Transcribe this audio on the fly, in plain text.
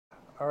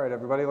All right,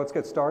 everybody, let's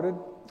get started.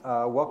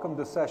 Welcome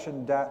to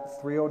session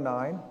DAT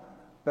 309,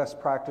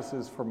 Best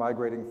Practices for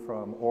Migrating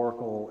from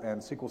Oracle and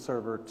SQL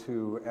Server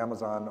to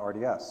Amazon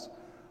RDS.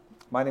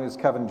 My name is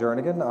Kevin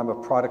Jernigan. I'm a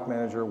product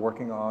manager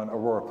working on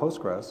Aurora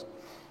Postgres,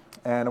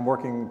 and I'm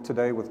working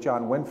today with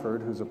John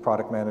Winford, who's a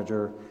product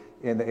manager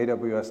in the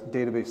AWS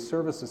Database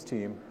Services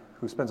team,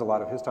 who spends a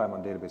lot of his time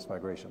on database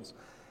migrations.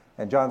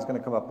 And John's going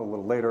to come up a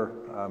little later,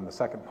 the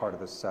second part of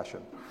this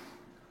session.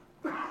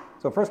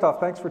 So first off,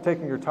 thanks for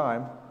taking your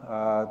time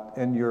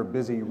in your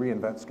busy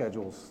reInvent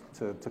schedules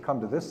to come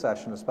to this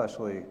session,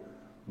 especially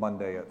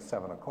Monday at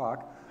 7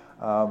 o'clock.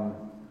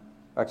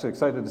 Actually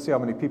excited to see how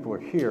many people are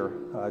here.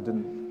 I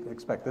didn't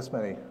expect this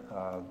many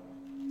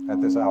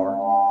at this hour.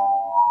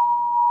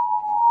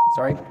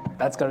 Sorry,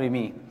 that's going to be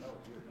me.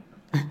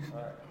 All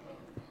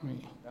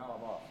right. Now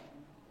I'm off.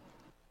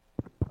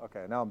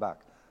 Okay, now I'm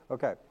back.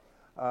 Okay.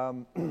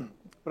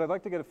 But I'd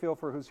like to get a feel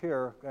for who's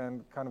here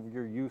and kind of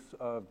your use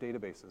of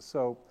databases.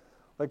 So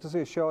I'd like to see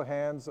a show of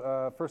hands.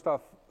 First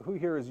off, who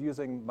here is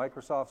using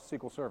Microsoft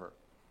SQL Server?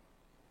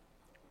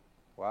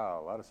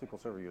 Wow, a lot of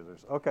SQL Server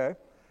users. Okay.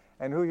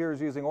 And who here is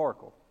using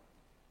Oracle?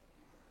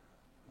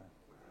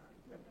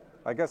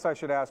 I guess I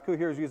should ask, who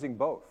here is using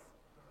both?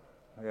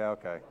 Yeah,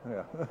 okay.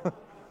 Yeah.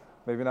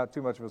 Maybe not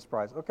too much of a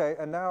surprise. Okay,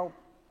 and now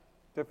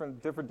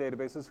different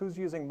databases. Who's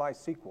using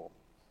MySQL?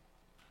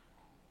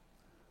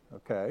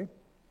 Okay.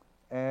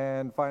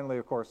 And finally,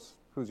 of course,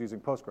 who's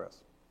using Postgres?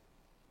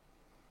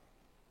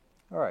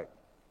 All right.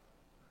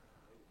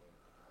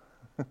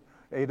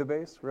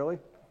 Database, really?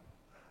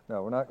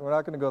 No, we're not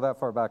going to go that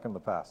far back in the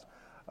past.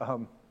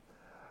 All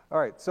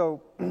right,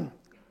 so I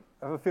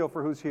have a feel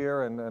for who's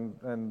here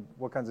and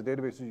what kinds of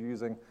databases you're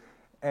using.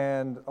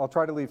 And I'll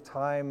try to leave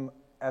time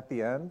at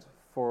the end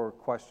for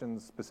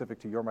questions specific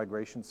to your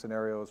migration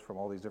scenarios from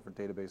all these different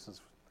databases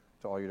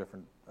to all your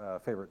different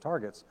favorite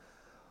targets.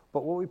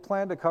 But what we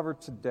plan to cover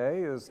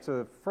today is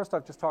to, first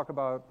off, just talk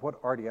about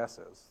what RDS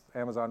is,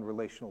 Amazon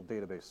Relational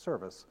Database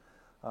Service.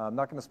 I'm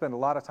not going to spend a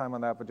lot of time on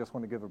that, but just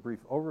want to give a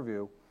brief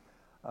overview.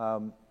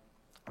 And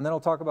then I'll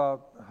talk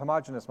about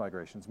homogeneous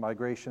migrations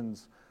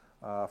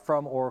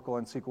from Oracle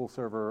and SQL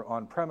Server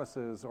on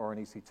premises or on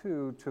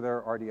EC2 to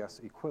their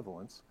RDS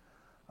equivalents.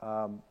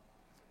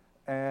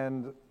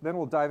 And then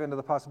we'll dive into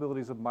the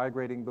possibilities of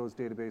migrating those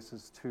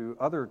databases to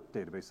other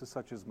databases,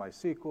 such as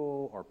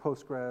MySQL or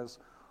Postgres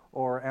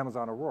or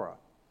Amazon Aurora.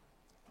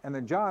 And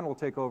then John will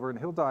take over and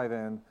he'll dive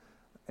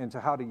into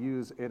how to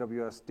use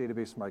AWS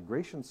Database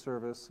Migration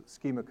Service,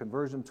 Schema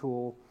Conversion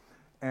Tool,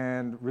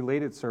 and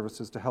related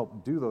services to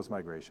help do those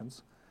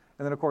migrations.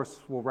 And then, of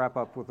course, we'll wrap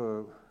up with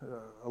a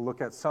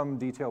look at some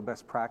detailed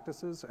best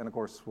practices, and of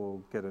course,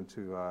 we'll get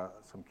into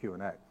some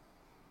Q&A.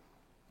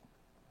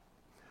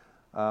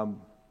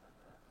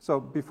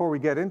 So before we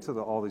get into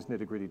all these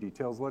nitty-gritty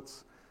details,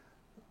 let's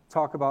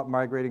talk about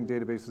migrating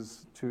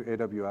databases to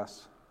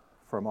AWS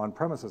from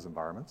on-premises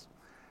environments.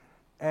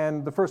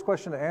 And the first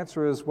question to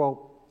answer is,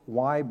 well,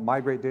 why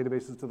migrate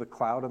databases to the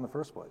cloud in the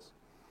first place?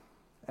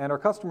 And our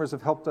customers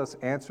have helped us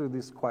answer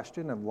this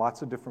question in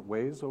lots of different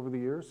ways over the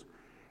years.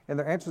 And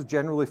their answers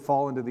generally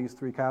fall into these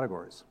three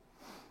categories.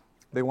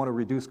 They want to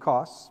reduce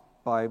costs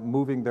by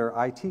moving their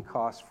IT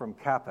costs from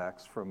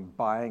CapEx, from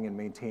buying and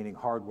maintaining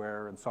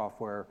hardware and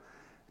software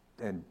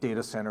and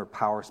data center,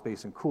 power,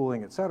 space, and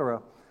cooling, et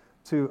cetera,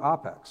 to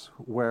OpEx,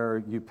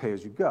 where you pay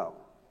as you go.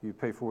 You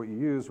pay for what you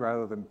use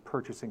rather than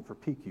purchasing for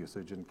peak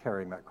usage and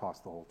carrying that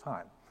cost the whole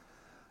time.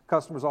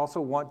 Customers also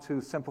want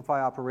to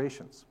simplify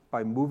operations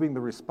by moving the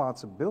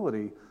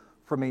responsibility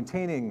for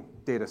maintaining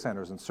data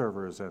centers and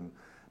servers and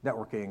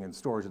networking and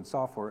storage and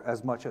software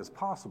as much as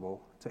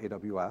possible to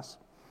AWS,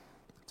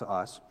 to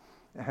us.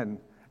 And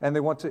they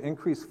want to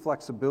increase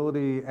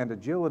flexibility and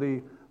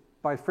agility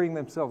by freeing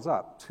themselves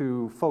up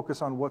to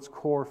focus on what's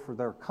core for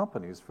their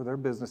companies, for their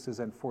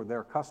businesses, and for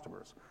their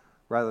customers,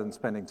 rather than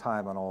spending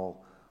time on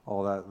all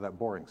that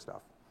boring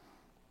stuff.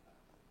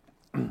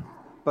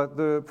 But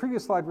the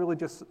previous slide really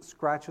just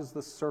scratches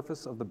the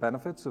surface of the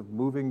benefits of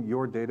moving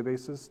your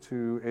databases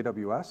to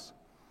AWS.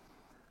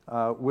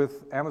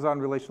 With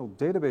Amazon Relational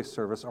Database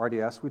Service,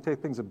 RDS, we take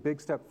things a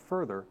big step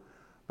further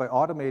by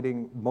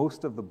automating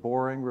most of the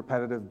boring,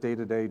 repetitive,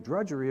 day-to-day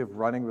drudgery of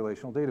running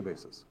relational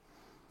databases.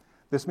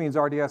 This means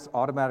RDS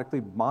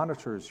automatically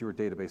monitors your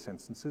database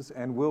instances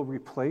and will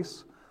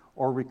replace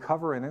or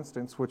recover an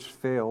instance which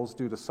fails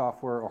due to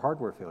software or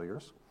hardware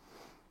failures.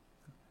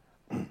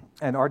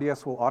 And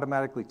RDS will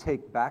automatically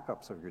take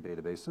backups of your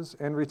databases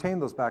and retain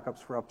those backups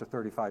for up to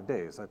 35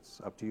 days.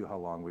 That's up to you how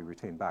long we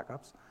retain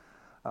backups.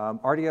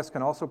 RDS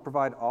can also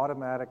provide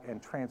automatic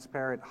and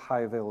transparent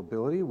high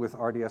availability with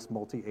RDS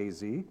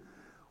Multi-AZ,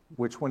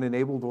 which when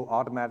enabled will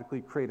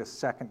automatically create a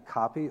second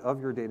copy of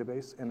your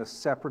database in a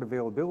separate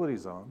availability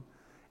zone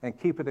and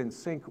keep it in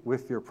sync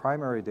with your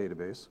primary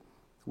database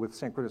with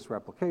synchronous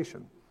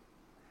replication.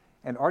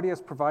 And RDS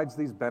provides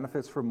these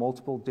benefits for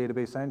multiple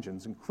database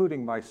engines,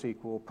 including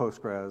MySQL,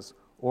 Postgres,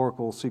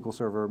 Oracle, SQL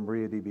Server,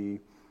 MariaDB,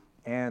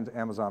 and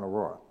Amazon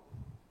Aurora.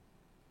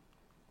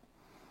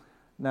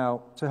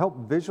 Now, to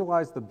help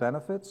visualize the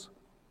benefits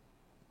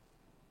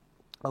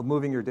of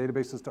moving your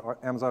databases to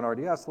Amazon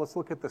RDS, let's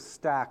look at the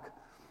stack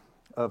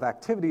of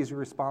activities you're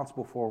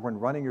responsible for when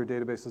running your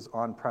databases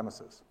on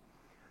premises.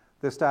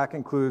 This stack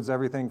includes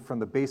everything from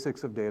the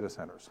basics of data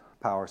centers,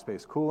 power,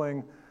 space,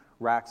 cooling,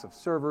 racks of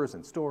servers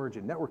and storage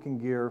and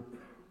networking gear,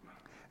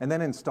 and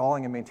then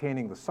installing and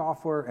maintaining the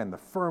software and the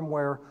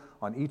firmware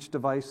on each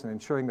device and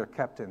ensuring they're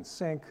kept in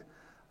sync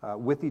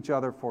with each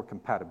other for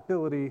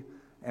compatibility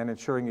and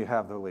ensuring you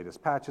have the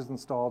latest patches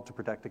installed to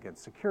protect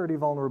against security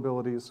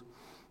vulnerabilities,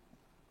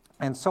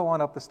 and so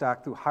on up the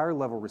stack through higher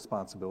level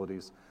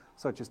responsibilities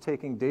such as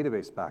taking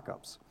database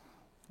backups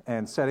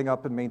and setting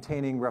up and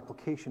maintaining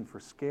replication for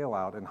scale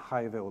out and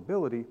high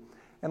availability,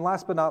 and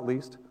last but not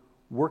least,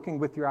 working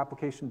with your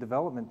application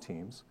development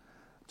teams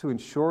to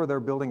ensure they're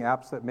building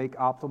apps that make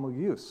optimal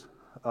use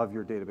of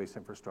your database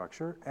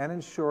infrastructure and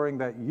ensuring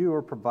that you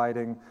are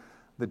providing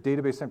the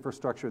database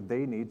infrastructure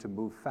they need to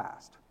move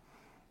fast.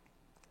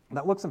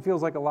 That looks and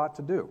feels like a lot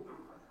to do,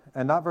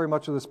 and not very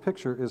much of this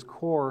picture is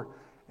core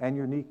and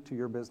unique to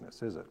your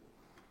business, is it?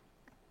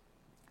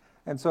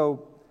 And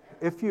so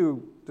if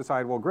you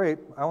decide, well, great,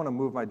 I want to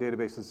move my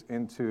databases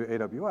into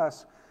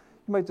AWS,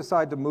 you might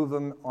decide to move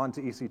them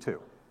onto EC2,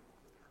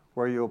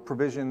 where you'll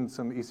provision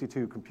some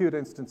EC2 compute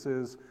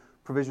instances,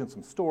 provision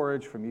some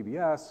storage from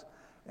EBS,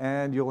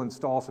 and you'll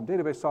install some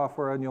database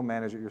software and you'll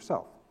manage it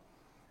yourself.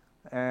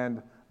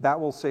 And that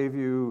will save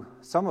you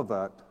some of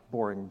that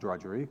boring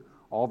drudgery,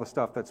 all the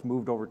stuff that's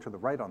moved over to the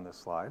right on this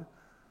slide.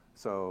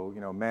 So,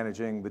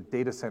 managing the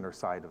data center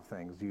side of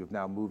things, you've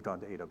now moved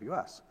onto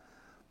AWS.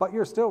 But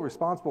you're still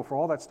responsible for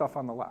all that stuff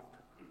on the left.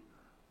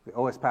 The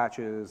OS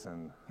patches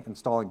and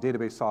installing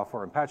database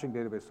software and patching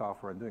database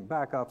software and doing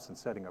backups and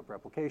setting up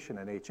replication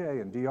and HA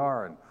and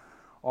DR and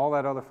all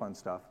that other fun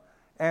stuff.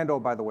 And, oh,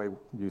 by the way,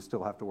 you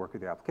still have to work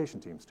with the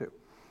application teams too.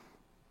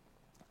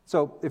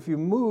 So if you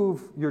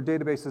move your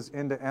databases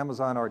into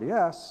Amazon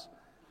RDS,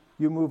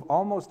 you move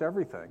almost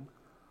everything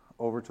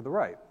over to the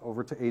right,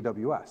 over to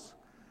AWS.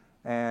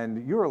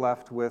 And you're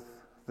left with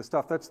the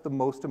stuff that's the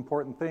most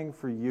important thing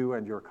for you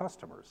and your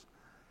customers.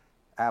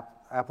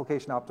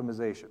 Application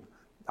optimization,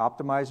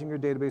 optimizing your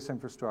database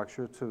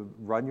infrastructure to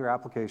run your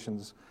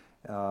applications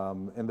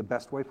in the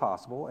best way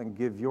possible and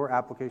give your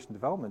application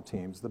development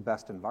teams the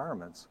best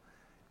environments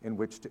in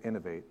which to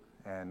innovate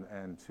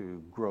and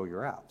to grow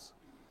your apps.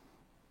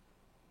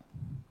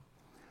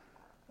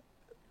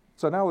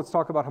 So now let's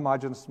talk about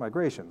homogeneous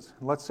migrations.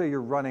 Let's say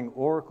you're running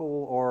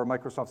Oracle or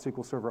Microsoft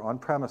SQL Server on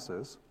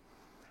premises,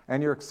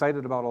 and you're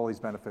excited about all these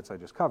benefits I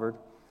just covered,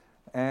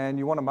 and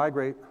you want to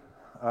migrate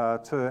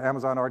to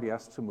Amazon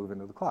RDS to move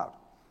into the cloud.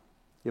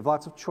 You have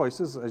lots of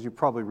choices, as you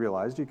probably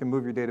realized. You can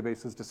move your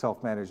databases to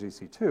self-managed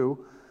EC2,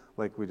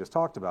 like we just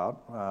talked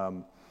about.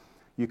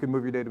 You can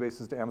move your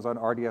databases to Amazon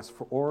RDS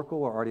for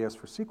Oracle or RDS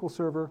for SQL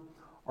Server,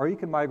 or you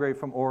can migrate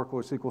from Oracle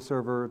or SQL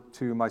Server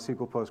to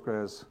MySQL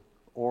Postgres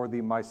or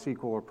the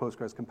MySQL or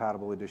Postgres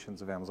compatible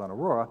editions of Amazon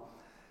Aurora.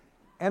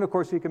 And of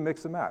course, you can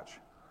mix and match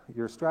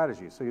your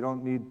strategy. So you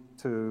don't need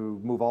to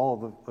move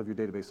all of your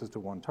databases to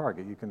one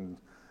target. You can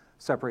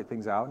separate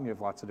things out and you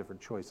have lots of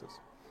different choices.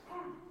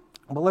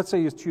 But let's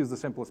say you choose the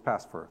simplest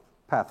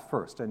path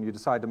first and you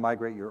decide to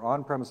migrate your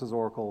on-premises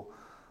Oracle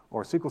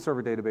or SQL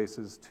Server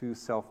databases to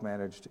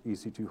self-managed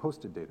EC2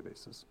 hosted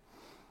databases.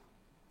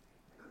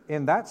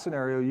 In that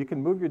scenario, you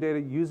can move your data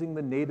using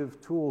the native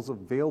tools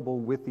available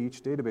with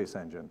each database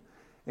engine,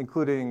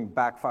 including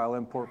backfile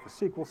import for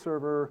SQL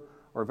Server,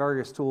 or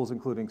various tools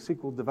including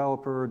SQL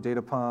Developer,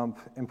 Data Pump,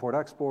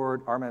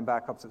 Import-Export, RMAN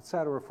backups, et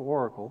cetera, for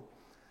Oracle.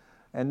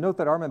 And note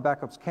that RMAN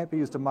backups can't be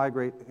used to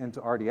migrate into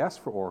RDS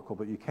for Oracle,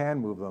 but you can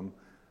move them,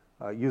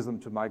 use them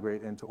to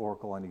migrate into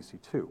Oracle on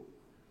EC2.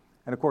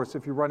 And of course,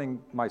 if you're running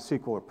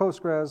MySQL or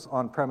Postgres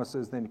on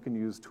premises, then you can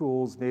use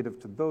tools native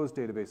to those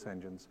database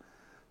engines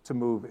to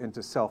move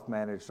into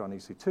self-managed on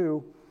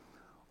EC2,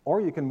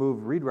 or you can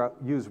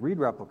use read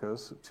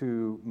replicas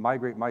to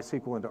migrate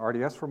MySQL into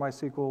RDS for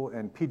MySQL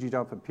and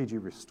pgdump and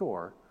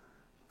pgrestore,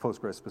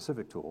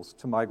 Postgres-specific tools,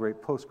 to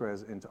migrate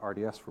Postgres into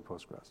RDS for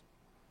Postgres.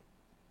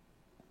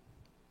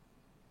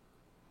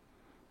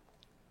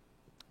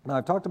 Now,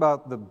 I've talked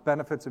about the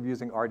benefits of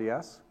using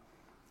RDS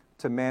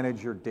to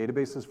manage your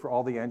databases for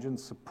all the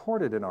engines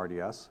supported in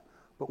RDS,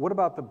 but what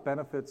about the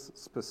benefits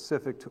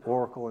specific to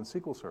Oracle and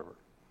SQL Server?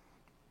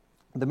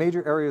 The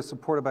major areas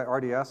supported by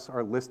RDS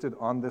are listed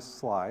on this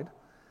slide.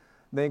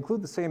 They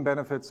include the same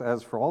benefits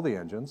as for all the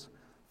engines: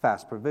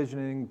 fast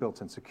provisioning,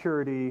 built-in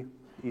security,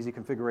 easy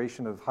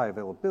configuration of high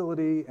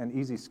availability, and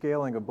easy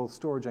scaling of both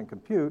storage and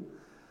compute.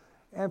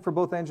 And for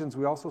both engines,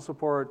 we also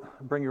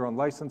support bring your own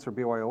license or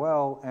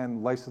BYOL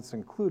and license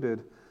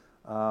included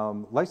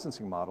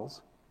licensing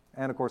models,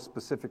 and of course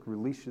specific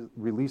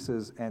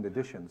releases and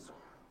additions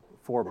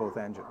for both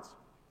engines.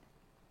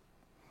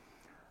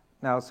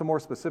 Now, some more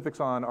specifics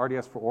on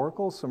RDS for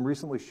Oracle. Some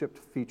recently shipped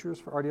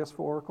features for RDS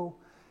for Oracle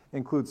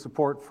include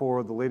support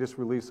for the latest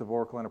release of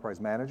Oracle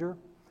Enterprise Manager,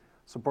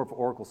 support for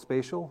Oracle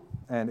Spatial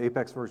and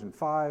Apex version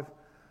 5,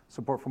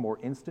 support for more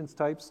instance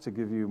types to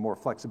give you more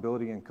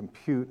flexibility in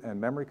compute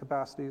and memory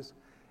capacities,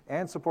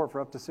 and support for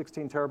up to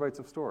 16 terabytes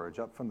of storage,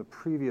 up from the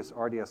previous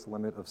RDS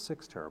limit of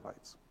 6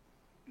 terabytes.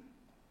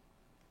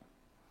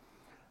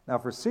 Now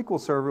for SQL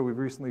Server, we've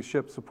recently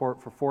shipped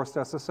support for Forced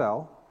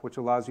SSL, which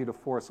allows you to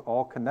force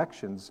all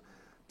connections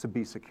to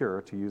be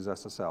secure to use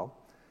SSL.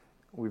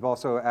 We've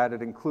also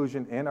added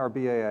inclusion in our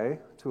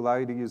BAA to allow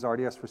you to use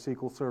RDS for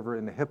SQL Server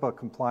in the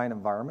HIPAA-compliant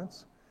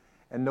environments.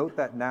 And note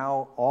that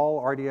now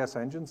all RDS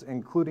engines,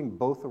 including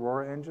both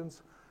Aurora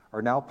engines,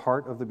 are now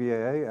part of the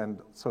BAA, and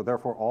so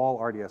therefore all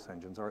RDS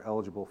engines are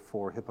eligible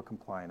for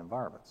HIPAA-compliant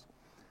environments.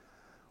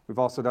 We've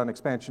also done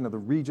expansion of the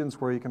regions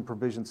where you can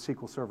provision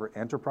SQL Server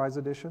Enterprise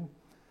Edition,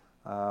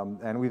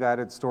 and we've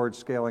added storage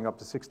scaling up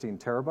to 16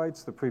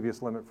 terabytes. The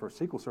previous limit for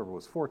SQL Server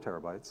was 4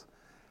 terabytes,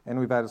 and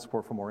we've added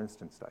support for more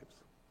instance types.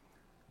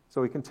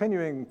 So we're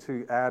continuing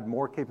to add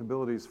more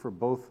capabilities for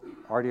both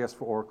RDS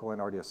for Oracle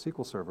and RDS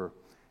SQL Server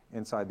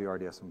inside the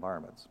RDS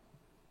environments.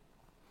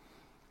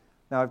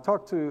 Now, I've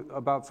talked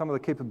about some of the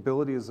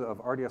capabilities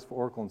of RDS for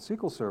Oracle and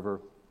SQL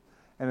Server,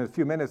 and in a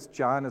few minutes,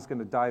 John is going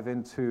to dive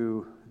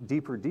into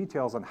deeper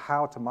details on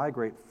how to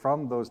migrate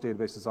from those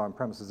databases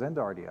on-premises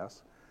into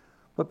RDS.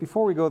 But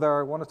before we go there,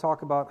 I want to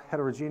talk about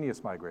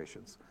heterogeneous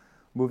migrations,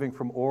 moving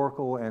from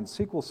Oracle and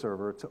SQL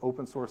Server to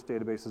open source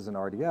databases in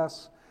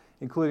RDS,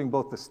 including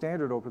both the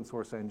standard open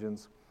source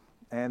engines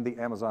and the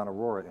Amazon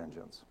Aurora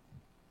engines.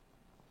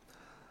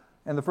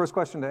 And the first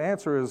question to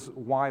answer is,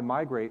 why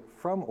migrate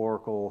from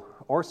Oracle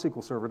or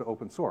SQL Server to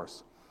open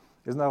source?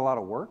 Isn't that a lot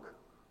of work?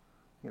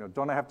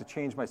 Don't I have to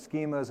change my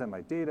schemas and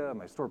my data, and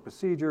my stored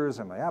procedures,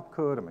 and my app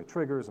code, and my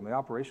triggers, and my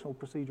operational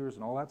procedures,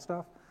 and all that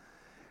stuff?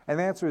 And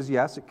the answer is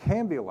yes, it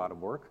can be a lot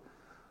of work,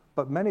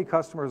 but many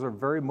customers are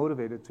very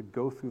motivated to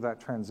go through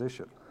that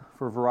transition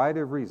for a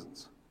variety of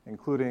reasons,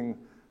 including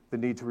the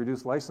need to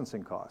reduce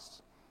licensing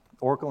costs.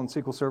 Oracle and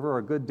SQL Server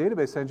are good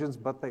database engines,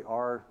 but they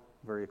are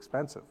very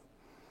expensive.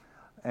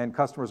 And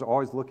customers are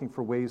always looking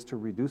for ways to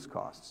reduce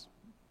costs.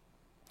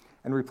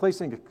 And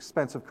replacing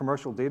expensive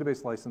commercial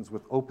database license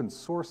with open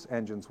source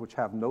engines which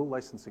have no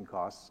licensing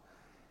costs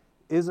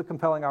is a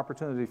compelling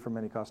opportunity for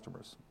many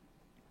customers.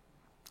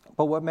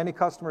 But what many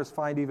customers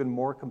find even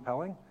more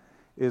compelling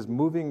is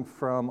moving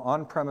from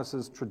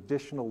on-premises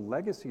traditional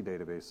legacy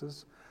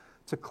databases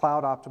to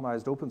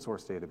cloud-optimized open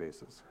source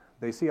databases.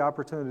 They see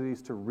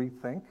opportunities to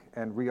rethink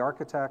and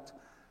re-architect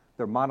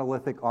their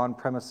monolithic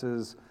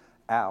on-premises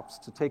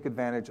apps to take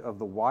advantage of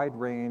the wide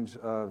range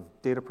of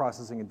data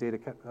processing and data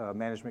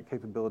management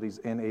capabilities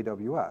in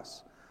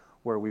AWS,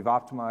 where we've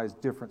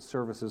optimized different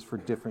services for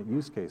different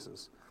use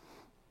cases.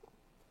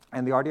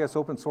 And the RDS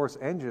open source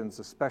engines,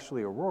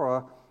 especially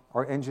Aurora,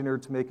 are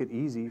engineered to make it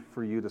easy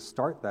for you to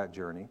start that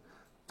journey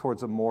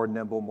towards a more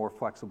nimble, more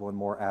flexible, and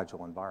more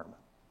agile environment.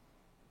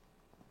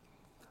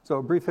 So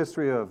a brief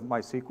history of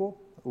MySQL,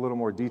 a little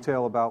more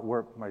detail about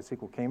where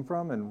MySQL came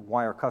from and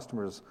why our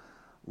customers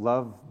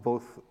love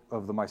both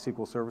of the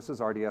MySQL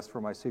services, RDS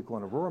for MySQL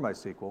and Aurora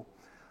MySQL.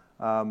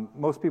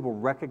 Most people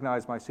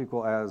recognize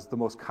MySQL as the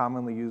most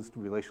commonly used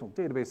relational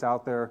database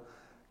out there,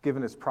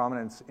 given its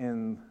prominence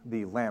in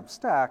the LAMP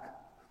stack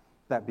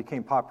that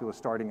became popular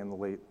starting in the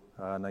late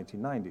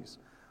 1990s,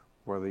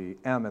 where the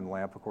M in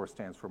LAMP, of course,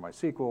 stands for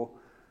MySQL,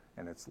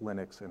 and it's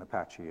Linux and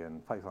Apache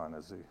and Python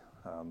as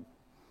the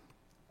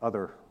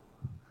other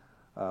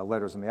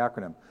letters in the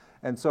acronym.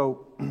 And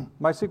so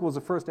MySQL was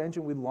the first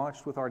engine we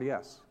launched with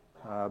RDS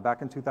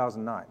back in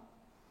 2009.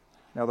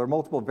 Now, there are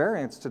multiple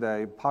variants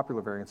today,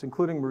 popular variants,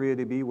 including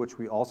MariaDB, which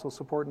we also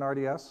support in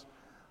RDS,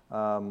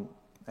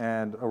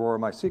 and Aurora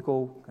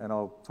MySQL, and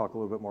I'll talk a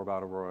little bit more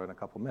about Aurora in a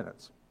couple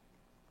minutes.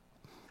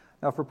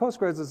 Now, for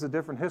Postgres, it's a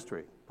different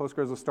history.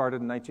 Postgres was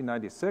started in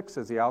 1996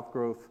 as the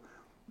outgrowth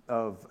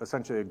of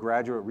essentially a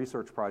graduate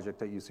research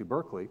project at UC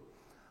Berkeley.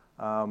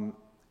 And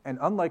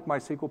unlike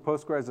MySQL,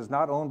 Postgres is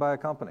not owned by a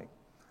company.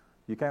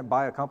 You can't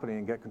buy a company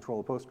and get control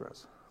of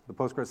Postgres. The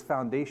Postgres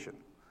Foundation,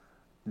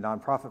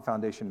 nonprofit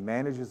foundation,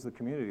 manages the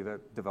community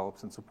that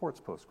develops and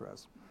supports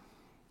Postgres.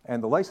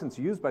 And the license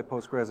used by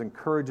Postgres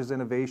encourages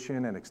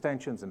innovation and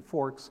extensions and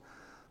forks,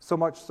 so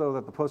much so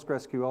that the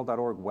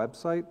PostgreSQL.org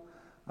website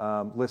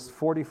lists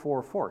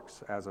 44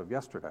 forks as of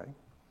yesterday.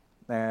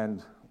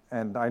 And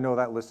I know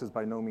that list is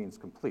by no means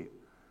complete.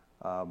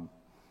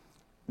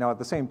 Now, at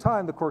the same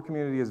time, the core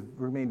community has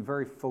remained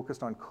very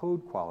focused on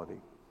code quality.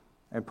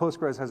 And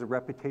Postgres has a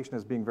reputation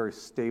as being very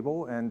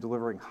stable and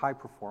delivering high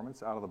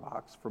performance out of the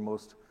box for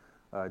most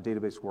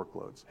database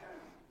workloads.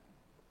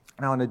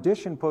 Now, in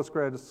addition,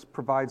 Postgres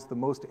provides the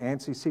most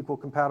ANSI SQL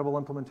compatible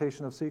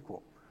implementation of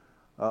SQL,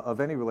 of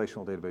any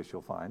relational database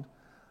you'll find,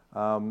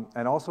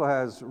 and also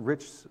has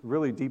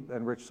really deep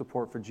and rich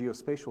support for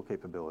geospatial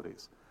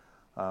capabilities.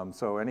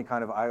 So any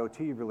kind of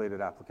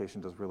IoT-related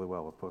application does really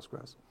well with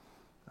Postgres.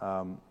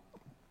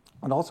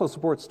 And also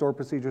supports stored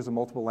procedures in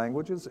multiple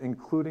languages,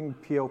 including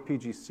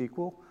PL/PG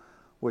SQL,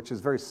 which is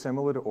very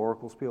similar to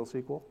Oracle's PL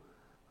SQL.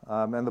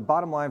 And the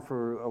bottom line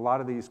for a lot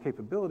of these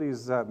capabilities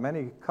is that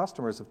many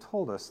customers have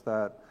told us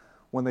that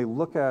when they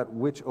look at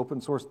which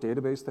open source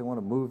database they want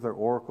to move their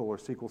Oracle or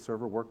SQL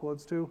Server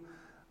workloads to,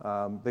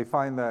 they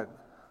find that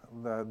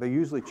they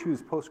usually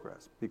choose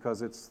Postgres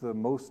because it's the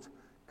most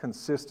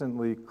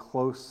consistently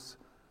close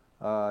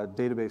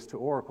database to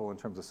Oracle in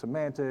terms of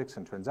semantics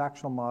and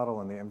transactional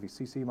model and the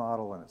MVCC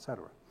model and et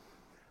cetera.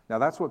 Now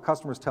that's what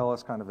customers tell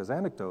us kind of as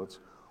anecdotes.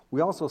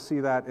 We also see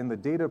that in the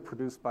data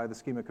produced by the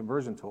schema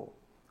conversion tool,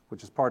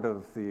 which is part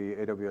of the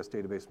AWS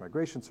Database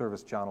Migration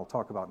Service John will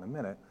talk about in a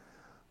minute.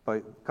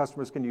 But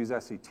customers can use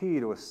SET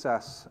to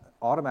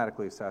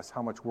automatically assess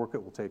how much work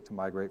it will take to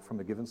migrate from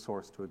a given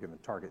source to a given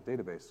target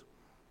database.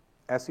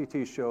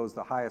 SET shows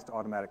the highest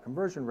automatic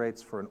conversion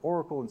rates for an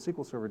Oracle and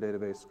SQL Server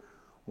database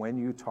when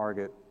you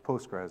target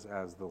Postgres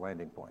as the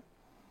landing point.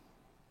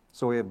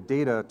 So we have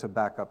data to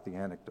back up the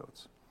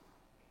anecdotes.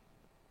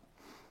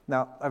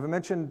 Now, I've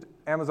mentioned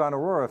Amazon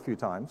Aurora a few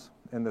times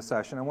in this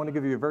session. I want to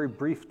give you a very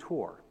brief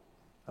tour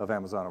of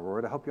Amazon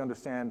Aurora to help you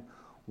understand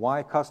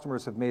why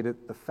customers have made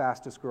it the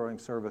fastest growing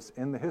service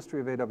in the history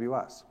of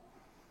AWS,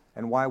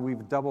 and why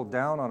we've doubled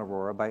down on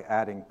Aurora by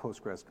adding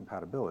Postgres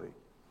compatibility.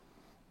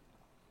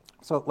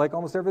 So like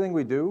almost everything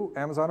we do,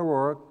 Amazon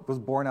Aurora was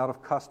born out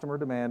of customer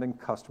demand and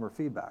customer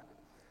feedback.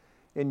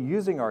 In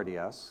using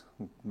RDS,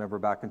 remember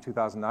back in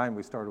 2009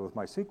 we started with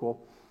MySQL,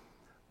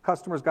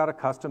 customers got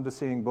accustomed to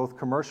seeing both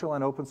commercial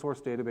and open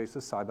source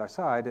databases side by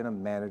side in a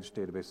managed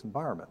database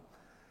environment.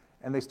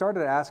 And they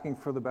started asking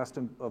for the best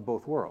of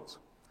both worlds.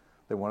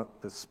 They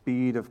want the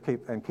speed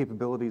and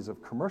capabilities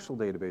of commercial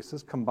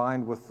databases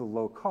combined with the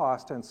low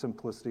cost and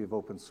simplicity of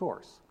open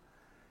source.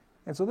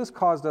 And so this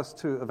caused us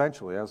to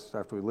eventually,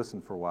 after we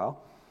listened for a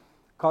while,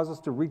 caused us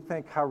to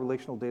rethink how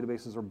relational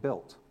databases are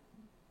built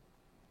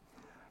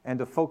and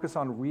to focus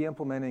on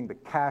re-implementing the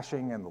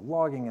caching and the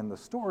logging and the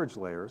storage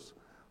layers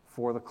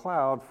for the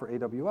cloud for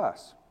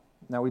AWS.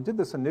 Now, we did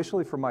this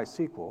initially for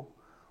MySQL,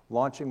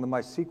 launching the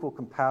MySQL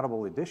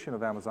compatible edition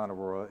of Amazon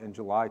Aurora in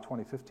July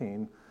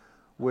 2015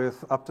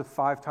 with up to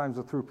 5 times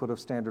the throughput of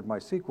standard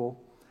MySQL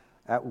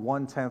at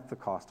 1/10 the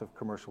cost of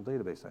commercial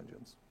database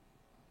engines.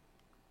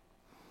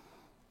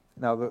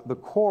 Now, the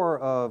core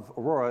of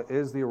Aurora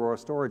is the Aurora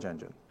Storage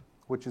Engine,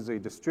 which is a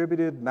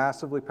distributed,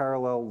 massively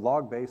parallel,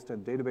 log-based,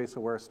 and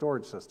database-aware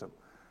storage system.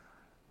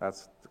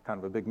 That's kind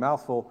of a big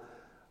mouthful.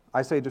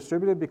 I say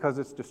distributed because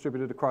it's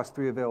distributed across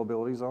 3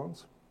 availability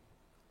zones.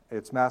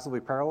 It's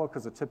massively parallel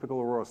because a typical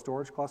Aurora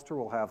storage cluster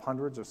will have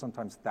hundreds or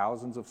sometimes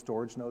thousands of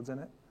storage nodes in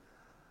it.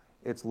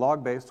 It's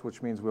log-based,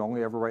 which means we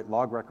only ever write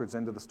log records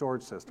into the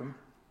storage system.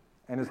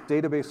 And it's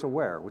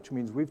database-aware, which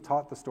means we've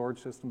taught the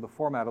storage system the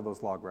format of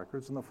those log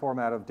records and the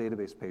format of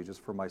database pages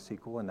for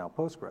MySQL and now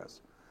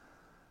Postgres.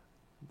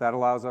 That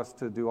allows us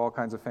to do all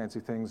kinds of fancy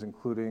things,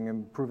 including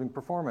improving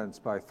performance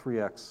by up to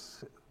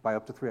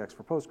 3x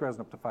for Postgres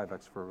and up to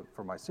 5x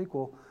for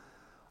MySQL.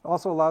 It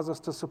also allows us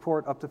to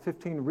support up to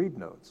 15 read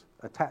nodes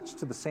attached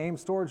to the same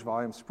storage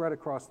volume spread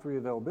across 3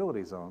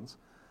 availability zones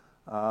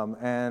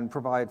and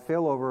provide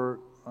failover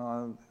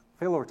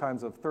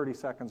times of 30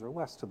 seconds or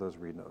less to those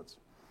read nodes.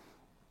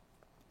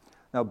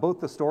 Now, both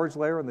the storage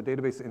layer and the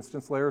database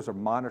instance layers are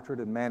monitored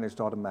and managed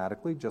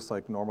automatically, just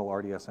like normal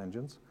RDS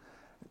engines,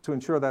 to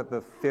ensure that the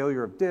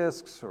failure of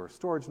disks or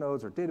storage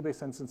nodes or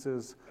database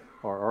instances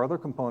or other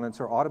components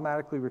are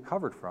automatically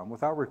recovered from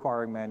without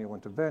requiring manual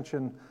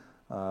intervention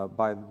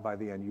by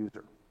the end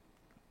user.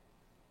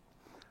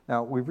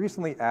 Now, we've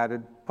recently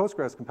added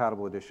Postgres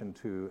compatible edition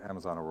to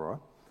Amazon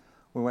Aurora.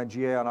 We went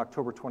GA on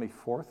October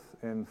 24th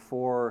in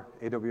 4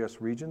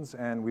 AWS regions,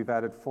 and we've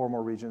added 4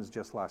 more regions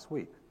just last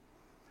week.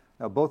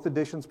 Now, both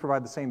editions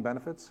provide the same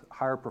benefits: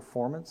 higher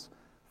performance,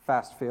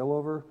 fast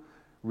failover,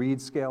 read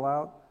scale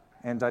out,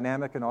 and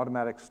dynamic and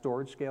automatic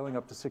storage scaling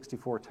up to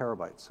 64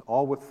 terabytes,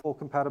 all with full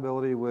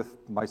compatibility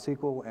with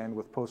MySQL and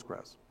with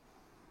Postgres.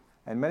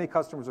 And many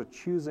customers are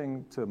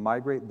choosing to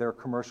migrate their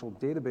commercial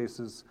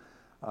databases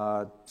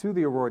to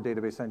the Aurora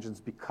database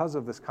engines because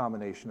of this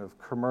combination of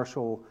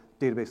commercial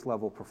database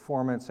level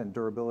performance and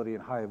durability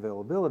and high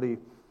availability,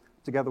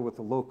 together with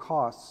the low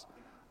costs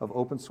of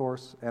open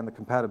source and the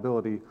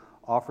compatibility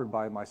offered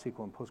by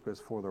MySQL and Postgres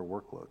for their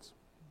workloads.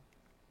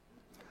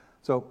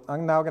 So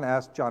I'm now going to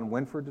ask John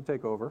Winford to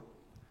take over.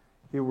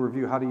 He will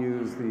review how to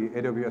use the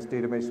AWS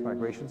Database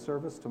Migration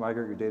Service to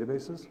migrate your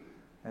databases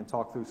and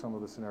talk through some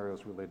of the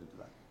scenarios related to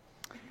that.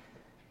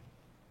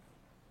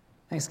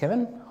 Thanks,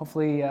 Kevin.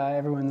 Hopefully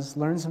everyone's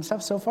learned some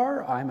stuff so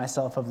far. I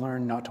myself have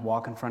learned not to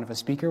walk in front of a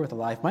speaker with a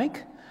live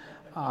mic.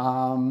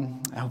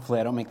 Hopefully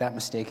I don't make that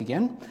mistake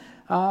again.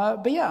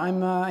 But yeah,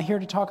 I'm here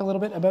to talk a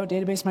little bit about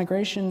database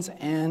migrations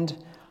and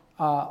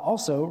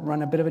also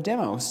run a bit of a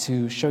demo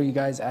to show you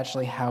guys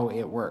actually how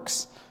it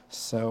works.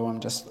 So I'm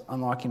just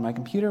unlocking my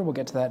computer. We'll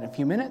get to that in a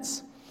few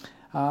minutes.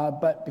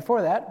 But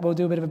before that, we'll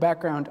do a bit of a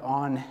background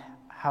on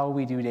how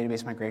we do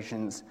database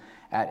migrations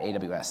at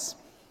AWS.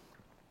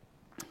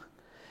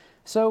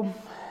 So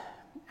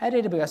at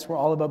AWS, we're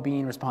all about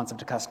being responsive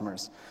to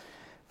customers.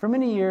 For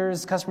many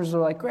years, customers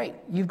were like, great,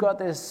 you've got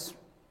this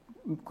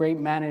great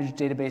managed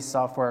database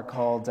software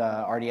called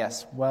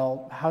RDS.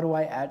 Well, how do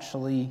I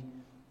actually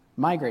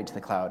migrate to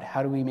the cloud?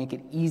 How do we make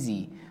it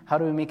easy? How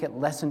do we make it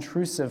less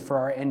intrusive for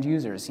our end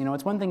users? You know,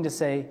 it's one thing to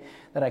say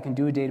that I can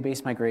do a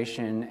database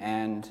migration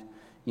and,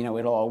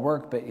 it'll all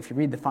work, but if you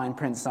read the fine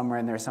print somewhere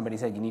in there, somebody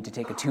said you need to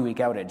take a 2-week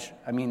outage.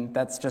 I mean,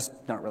 that's just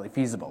not really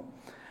feasible.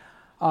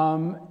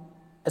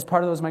 As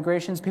part of those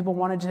migrations, people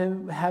wanted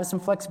to have some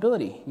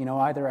flexibility.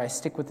 Either I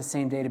stick with the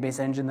same database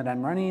engine that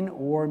I'm running,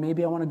 or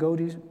maybe I want to go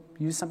to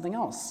use something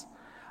else.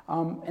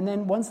 And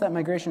then once that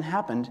migration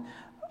happened,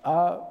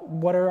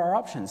 what are our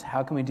options?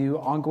 How can we do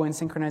ongoing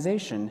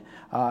synchronization?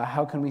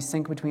 How can we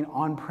sync between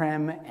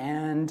on-prem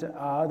and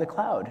the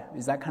cloud?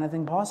 Is that kind of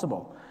thing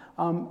possible?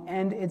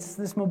 And it's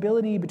this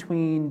mobility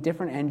between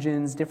different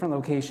engines, different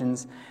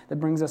locations, that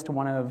brings us to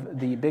one of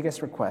the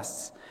biggest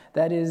requests.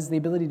 That is the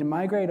ability to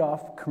migrate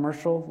off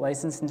commercial,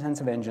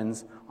 license-intensive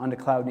engines onto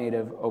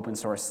cloud-native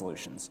open-source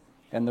solutions.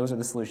 And those are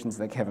the solutions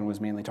that Kevin was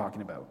mainly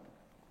talking about.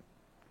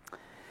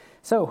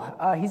 So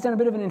he's done a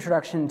bit of an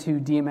introduction to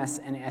DMS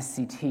and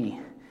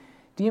SCT.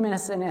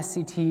 DMS and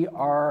SCT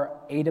are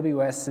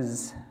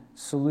AWS's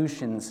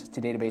solutions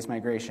to database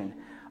migration.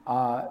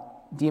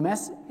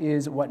 DMS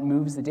is what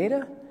moves the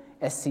data.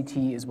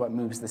 SCT is what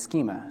moves the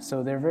schema.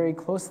 So they're very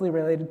closely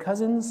related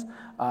cousins.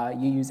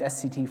 You use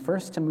SCT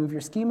first to move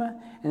your schema,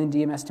 and then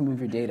DMS to move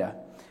your data.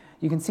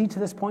 You can see to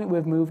this point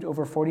we've moved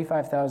over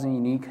 45,000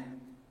 unique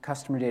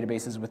customer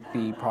databases with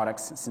the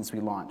products since we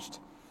launched.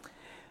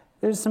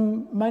 There's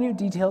some minute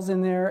details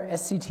in there.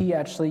 SCT,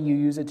 actually, you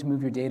use it to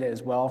move your data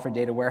as well for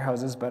data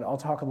warehouses, but I'll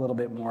talk a little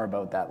bit more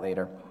about that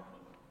later.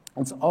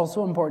 It's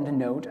also important to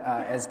note,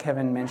 as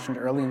Kevin mentioned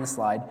early in the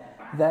slide,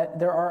 that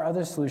there are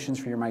other solutions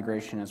for your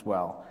migration as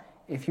well.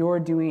 If you're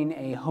doing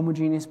a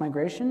homogeneous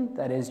migration,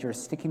 that is, you're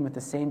sticking with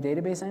the same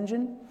database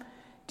engine,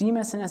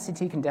 DMS and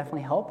SCT can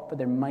definitely help, but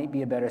there might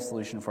be a better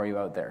solution for you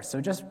out there. So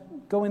just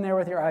go in there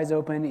with your eyes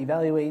open,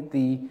 evaluate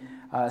the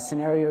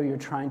scenario you're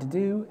trying to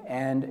do,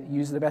 and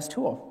use the best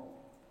tool.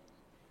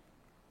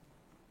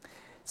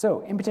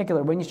 So, in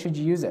particular, when should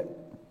you use it?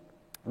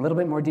 A little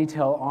bit more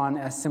detail on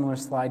a similar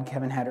slide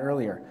Kevin had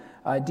earlier.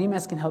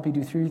 DMS can help you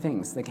do 3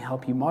 things. They can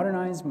help you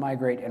modernize,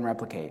 migrate, and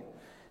replicate.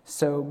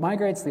 So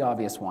migrate's the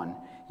obvious one.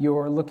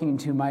 You're looking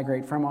to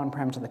migrate from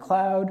on-prem to the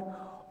cloud,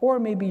 or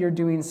maybe you're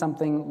doing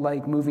something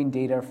like moving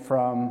data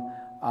from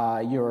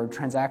your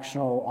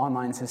transactional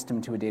online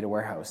system to a data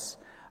warehouse.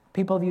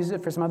 People have used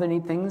it for some other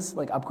neat things,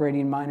 like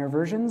upgrading minor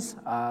versions.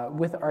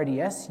 With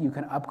RDS, you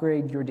can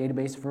upgrade your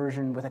database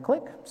version with a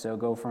click, so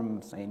go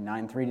from, say,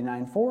 9.3 to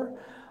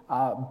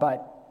 9.4,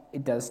 but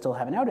it does still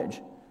have an outage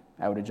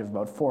of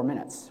about 4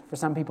 minutes. For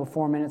some people,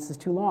 4 minutes is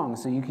too long,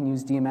 so you can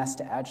use DMS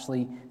to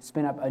actually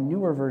spin up a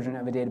newer version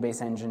of a database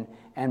engine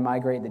and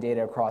migrate the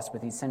data across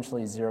with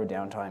essentially 0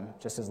 downtime,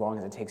 just as long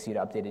as it takes you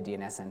to update a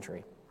DNS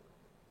entry.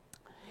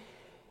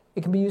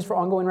 It can be used for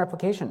ongoing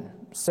replication.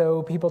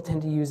 So people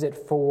tend to use it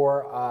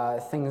for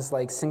things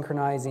like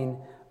synchronizing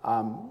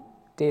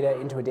data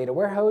into a data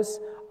warehouse.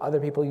 Other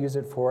people use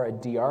it for a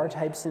DR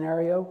type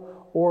scenario,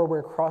 or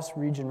where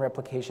cross-region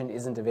replication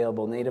isn't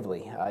available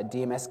natively.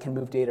 DMS can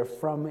move data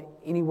from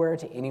anywhere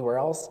to anywhere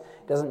else.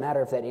 It doesn't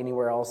matter if that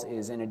anywhere else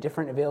is in a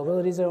different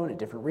availability zone, a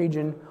different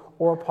region,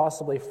 or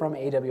possibly from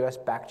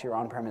AWS back to your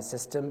on-premise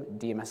system.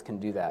 DMS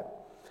can do that.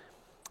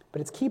 But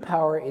its key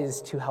power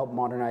is to help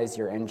modernize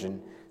your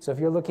engine. So if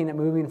you're looking at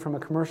moving from a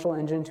commercial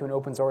engine to an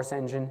open source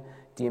engine,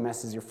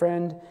 DMS is your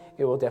friend.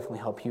 It will definitely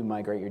help you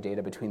migrate your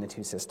data between the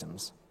 2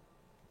 systems.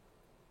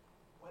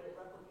 When it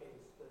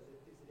replicates, is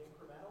it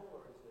incremental or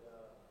is it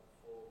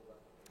a full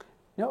replication?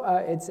 No,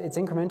 it's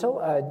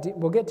incremental.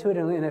 We'll get to it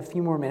in a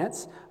few more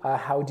minutes,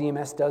 how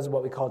DMS does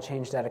what we call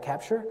change data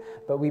capture,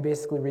 but we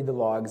basically read the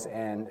logs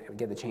and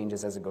get the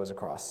changes as it goes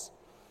across.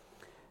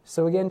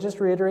 So again,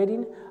 just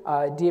reiterating,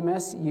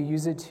 DMS, you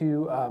use it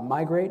to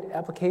migrate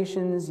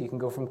applications. You can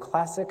go from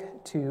Classic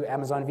to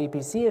Amazon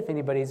VPC. If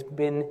anybody's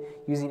been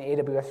using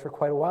AWS for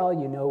quite a while,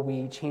 you know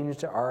we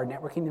changed our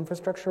networking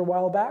infrastructure a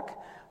while back,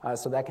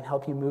 so that can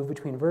help you move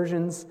between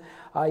versions.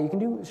 You can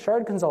do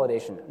shard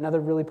consolidation, another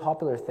really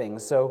popular thing.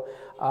 So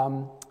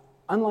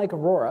unlike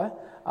Aurora,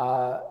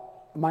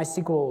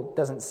 MySQL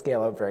doesn't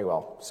scale out very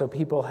well. So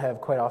people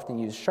have quite often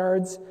used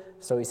shards,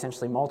 so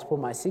essentially multiple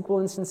MySQL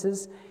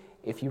instances.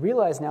 If you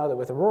realize now that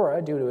with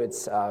Aurora, due to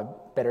its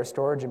better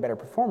storage and better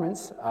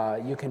performance,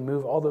 you can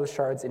move all those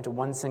shards into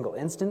one single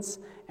instance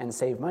and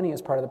save money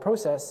as part of the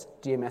process,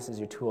 DMS is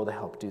your tool to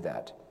help do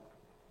that.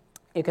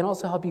 It can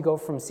also help you go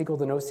from SQL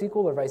to NoSQL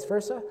or vice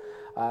versa.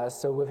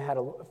 So we've had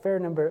a fair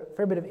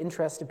bit of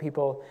interest of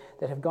people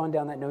that have gone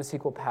down that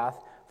NoSQL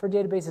path for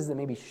databases that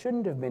maybe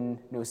shouldn't have been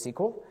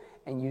NoSQL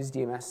and use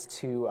DMS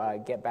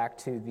to get back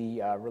to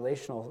the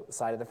relational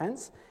side of the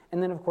fence.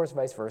 And then, of course,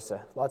 vice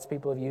versa. Lots of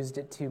people have used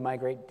it to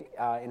migrate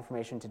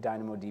information to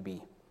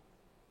DynamoDB.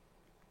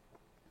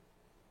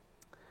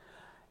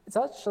 It's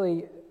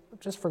actually,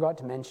 just forgot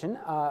to mention,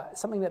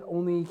 something that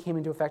only came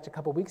into effect a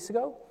couple weeks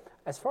ago.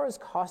 As far as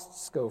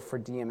costs go for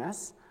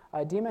DMS,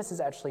 DMS is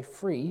actually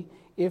free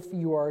if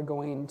you are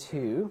going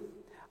to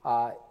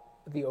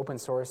the open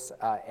source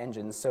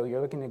engines. So you're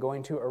looking to go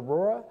into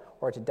Aurora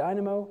or to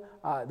Dynamo,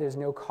 there's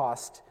no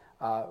cost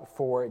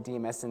for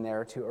DMS in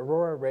there to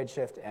Aurora,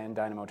 Redshift, and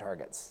Dynamo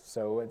targets.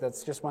 So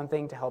that's just one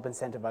thing to help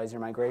incentivize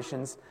your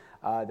migrations.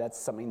 That's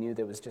something new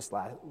that was just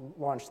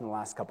launched in the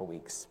last couple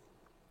weeks.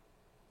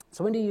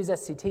 So when do you use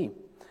SCT?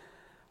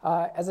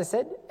 As I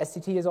said,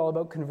 SCT is all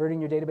about converting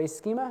your database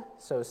schema.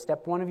 So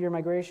step 1 of your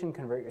migration,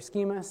 convert your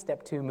schema.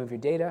 Step 2, move your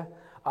data.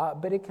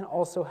 But it can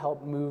also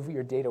help move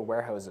your data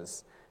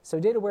warehouses. So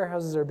data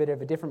warehouses are a bit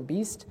of a different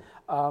beast.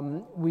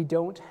 We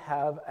don't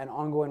have an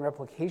ongoing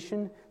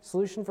replication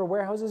solution for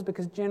warehouses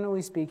because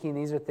generally speaking,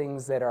 these are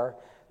things that are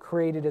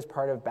created as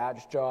part of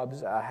batch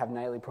jobs, have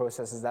nightly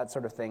processes, that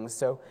sort of thing.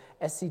 So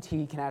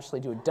SCT can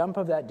actually do a dump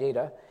of that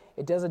data.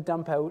 It does a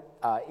dump out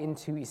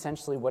into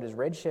essentially what is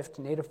Redshift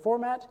native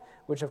format,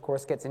 which of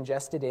course gets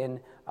ingested in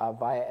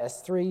via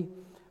S3.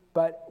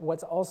 But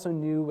what's also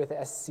new with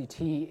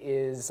SCT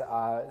is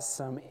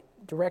some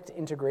direct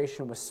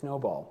integration with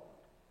Snowball.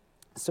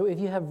 So if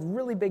you have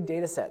really big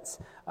data sets,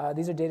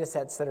 these are data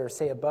sets that are,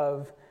 say,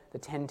 above the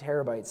 10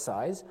 terabyte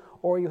size,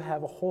 or you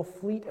have a whole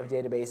fleet of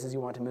databases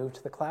you want to move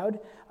to the cloud,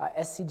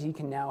 SCT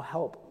can now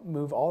help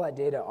move all that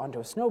data onto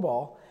a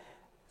Snowball,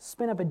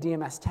 spin up a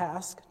DMS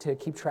task to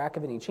keep track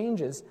of any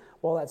changes,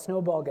 while that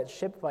Snowball gets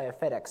shipped via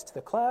FedEx to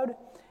the cloud,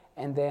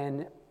 and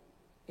then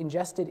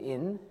ingested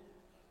in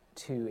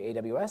to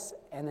AWS,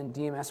 and then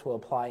DMS will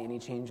apply any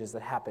changes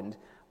that happened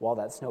while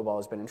that Snowball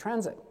has been in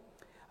transit.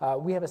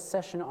 We have a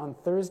session on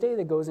Thursday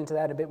that goes into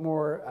that in a bit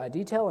more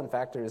detail. In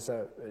fact, there's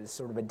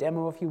sort of a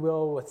demo, if you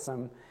will, with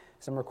some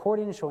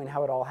recording showing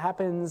how it all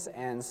happens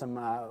and some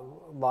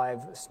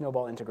live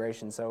Snowball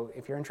integration. So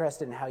if you're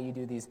interested in how you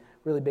do these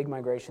really big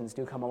migrations,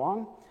 do come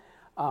along.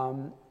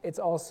 It's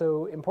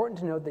also important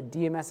to note that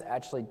DMS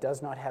actually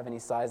does not have any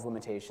size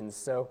limitations.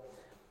 So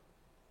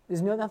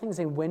there's nothing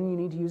saying when you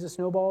need to use a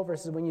Snowball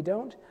versus when you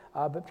don't,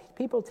 but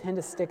people tend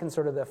to stick in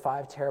sort of the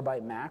 5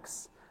 terabyte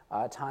max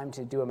time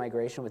to do a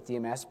migration with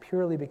DMS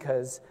purely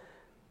because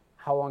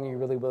how long are you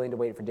really willing to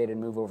wait for data to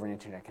move over an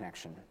internet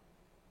connection?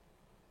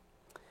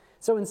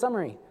 So in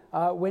summary,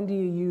 when do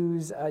you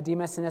use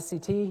DMS and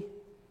SCT?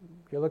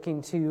 You're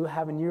looking to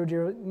have a near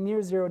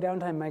zero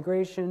downtime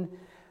migration,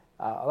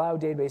 allow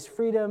database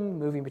freedom,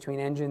 moving between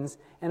engines,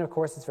 and of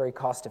course it's very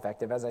cost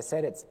effective. As I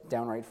said, it's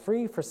downright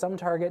free for some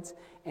targets,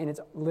 and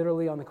it's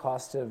literally on the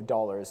cost of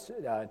dollars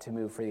to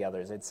move for the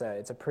others. It's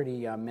a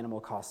pretty minimal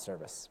cost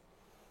service.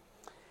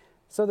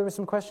 So there were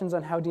some questions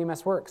on how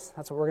DMS works.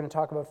 That's what we're going to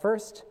talk about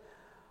first.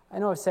 I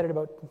know I've said it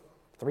about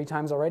 3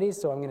 times already,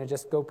 so I'm going to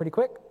just go pretty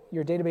quick.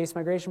 Your database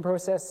migration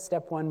process,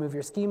 step 1, move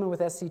your schema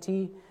with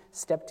SCT.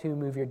 Step 2,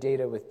 move your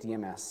data with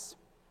DMS.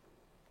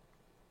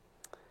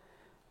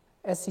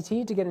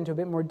 SCT, to get into a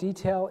bit more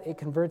detail, it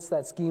converts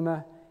that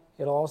schema.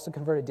 It'll also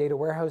convert a data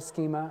warehouse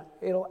schema.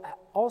 It'll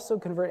also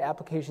convert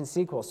application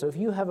SQL. So if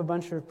you have a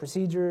bunch of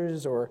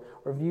procedures or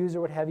views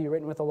or what have you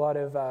written with a lot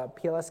of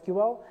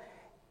PLSQL,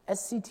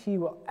 SCT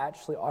will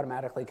actually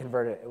automatically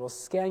convert it. It will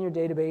scan your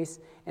database,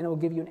 and it will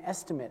give you an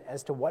estimate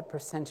as to what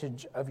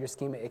percentage of your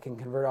schema it can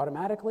convert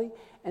automatically,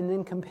 and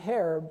then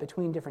compare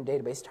between different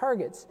database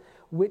targets,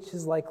 which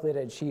is likely to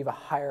achieve a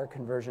higher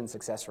conversion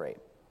success rate.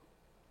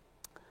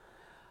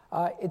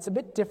 It's a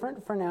bit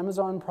different for an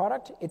Amazon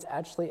product. It's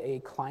actually a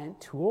client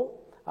tool.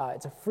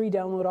 It's a free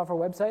download off our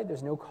website.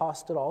 There's no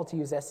cost at all to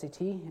use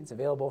SCT. It's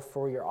available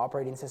for your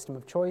operating system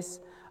of choice.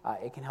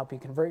 It can help you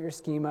convert your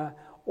schema,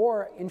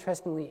 or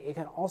interestingly, it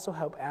can also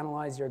help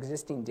analyze your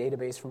existing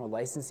database from a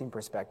licensing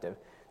perspective.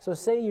 So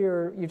say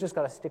you just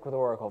got to stick with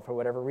Oracle for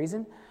whatever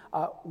reason.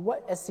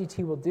 What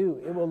SCT will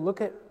do, it will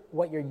look at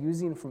what you're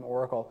using from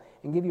Oracle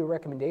and give you a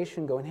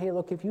recommendation going, hey,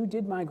 look, if you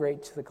did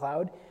migrate to the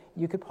cloud,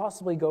 you could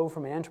possibly go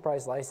from an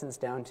enterprise license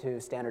down to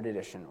standard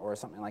edition or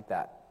something like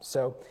that.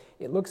 So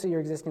it looks at your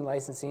existing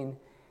licensing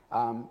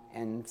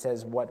and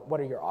says what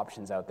are your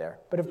options out there.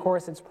 But of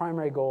course, its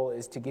primary goal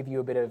is to give you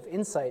a bit of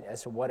insight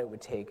as to what it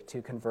would take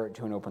to convert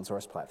to an open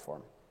source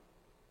platform.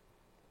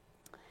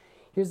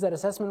 Here's that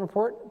assessment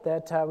report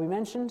that we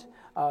mentioned.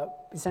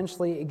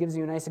 Essentially, it gives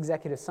you a nice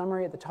executive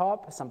summary at the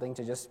top, something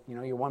to just,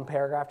 your 1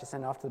 paragraph to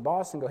send off to the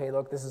boss and go, hey,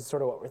 look, this is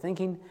sort of what we're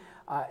thinking.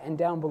 And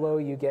down below,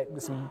 you get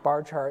some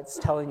bar charts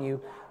telling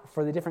you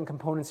for the different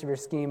components of your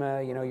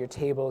schema, your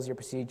tables, your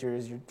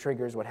procedures, your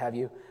triggers, what have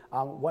you,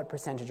 what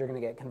percentage you're going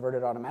to get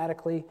converted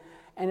automatically.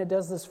 And it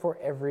does this for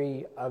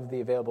every of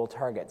the available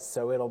targets.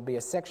 So it'll be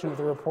a section of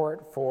the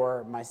report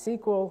for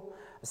MySQL,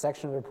 a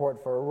section of the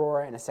report for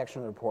Aurora, and a section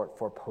of the report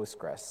for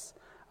Postgres.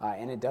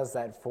 And it does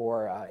that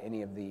for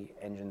any of the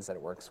engines that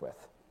it works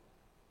with.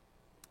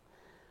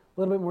 A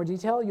little bit more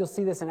detail, you'll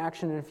see this in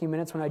action in a few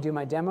minutes when I do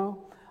my demo.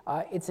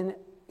 It's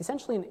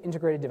essentially an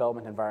integrated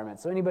development environment.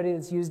 So anybody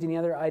that's used any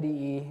other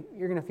IDE,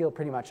 you're going to feel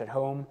pretty much at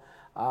home.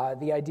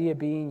 The idea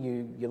being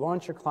you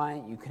launch your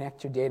client, you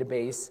connect your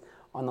database.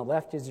 On the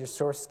left is your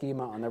source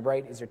schema, on the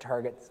right is your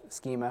target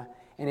schema,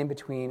 and in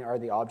between are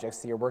the objects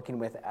that you're working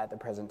with at the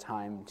present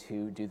time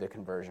to do the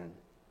conversion.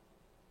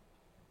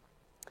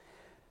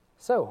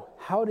 So,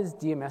 how does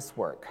DMS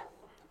work?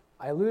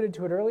 I alluded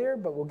to it earlier,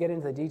 but we'll get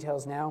into the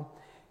details now.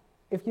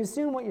 If you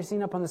assume what you're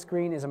seeing up on the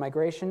screen is a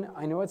migration,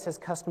 I know it says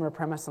customer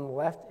premise on the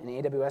left and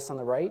AWS on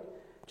the right.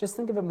 just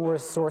think of it more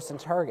as source and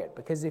target,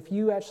 because if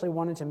you actually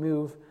wanted to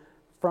move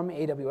from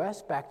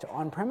AWS back to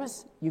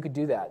on-premise, you could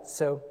do that.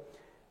 So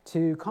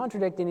to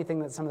contradict anything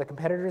that some of the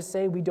competitors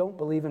say, we don't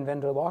believe in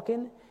vendor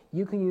lock-in.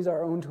 You can use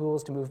our own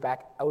tools to move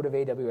back out of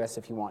AWS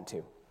if you want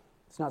to.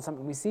 It's not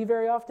something we see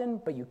very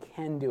often, but you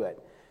can do it.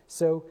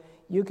 So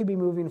you could be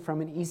moving from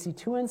an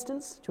EC2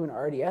 instance to an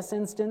RDS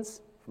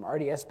instance, from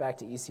RDS back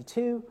to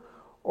EC2,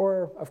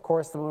 or, of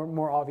course, the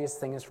more obvious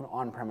thing is from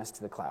on-premise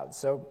to the cloud.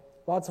 So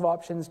lots of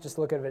options. Just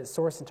look at it as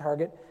source and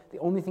target. The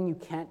only thing you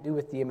can't do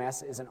with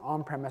DMS is an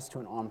on-premise to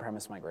an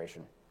on-premise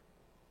migration.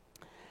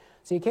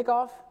 So you kick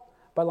off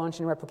by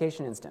launching a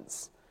replication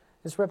instance.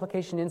 This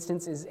replication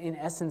instance is, in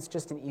essence,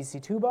 just an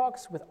EC2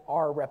 box with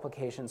our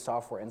replication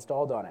software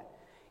installed on it.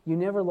 You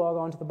never log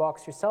onto the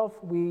box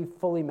yourself. We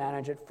fully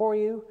manage it for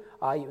you.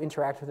 You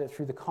interact with it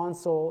through the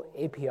console,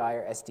 API,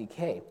 or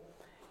SDK.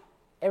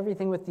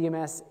 Everything with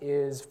DMS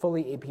is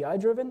fully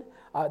API-driven.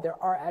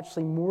 There are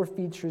actually more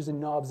features and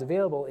knobs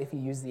available if you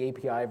use the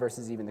API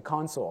versus even the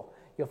console.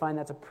 You'll find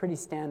that's a pretty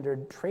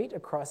standard trait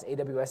across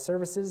AWS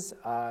services.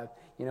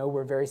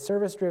 We're very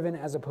service-driven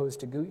as opposed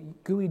to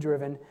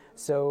GUI-driven,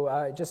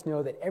 so just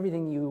know that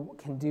everything you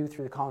can do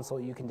through the console,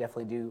 you can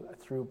definitely do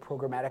through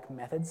programmatic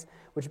methods,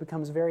 which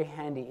becomes very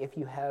handy if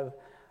you have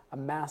a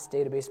mass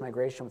database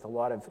migration with a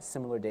lot of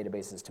similar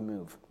databases to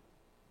move.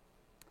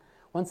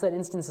 Once that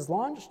instance is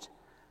launched,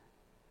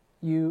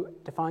 you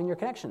define your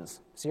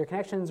connections. So your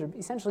connections are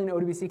essentially an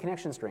ODBC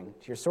connection string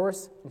to your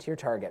source and to your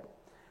target.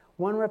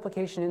 One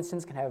replication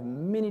instance can have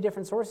many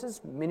different sources,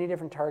 many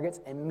different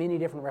targets, and many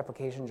different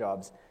replication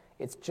jobs.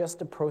 It's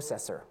just a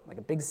processor, like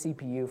a big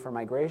CPU for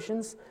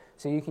migrations,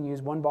 so you can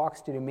use one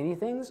box to do many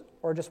things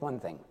or just one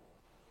thing.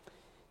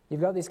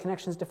 You've got these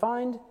connections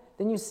defined,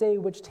 then you say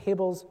which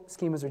tables,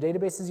 schemas, or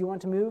databases you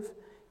want to move.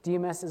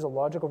 DMS is a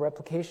logical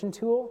replication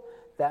tool.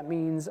 That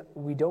means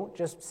we don't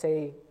just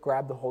say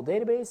grab the whole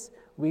database.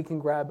 We can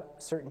grab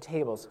certain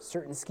tables,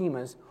 certain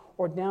schemas,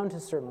 or down to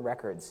certain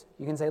records.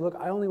 You can say, look,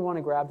 I only want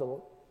to grab the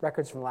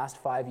records from the last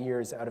 5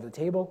 years out of the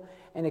table,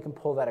 and it can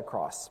pull that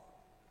across.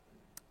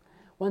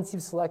 Once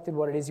you've selected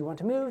what it is you want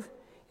to move,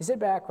 you sit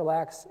back,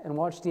 relax, and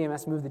watch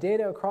DMS move the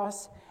data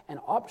across, and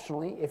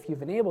optionally, if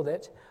you've enabled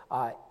it,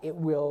 it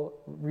will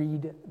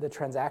read the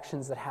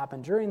transactions that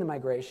happen during the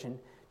migration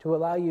to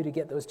allow you to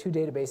get those two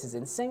databases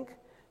in sync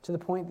to the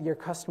point that your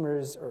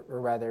customers,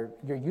 or rather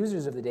your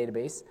users of the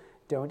database,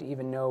 don't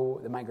even know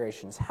the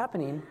migration is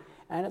happening,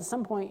 and at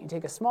some point you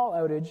take a small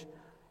outage,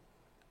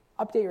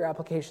 update your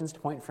applications to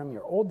point from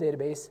your old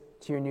database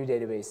to your new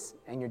database,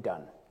 and you're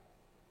done.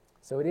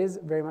 So it is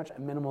very much a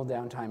minimal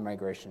downtime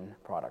migration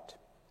product.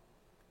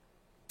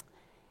 A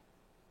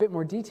bit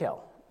more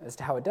detail as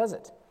to how it does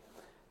it.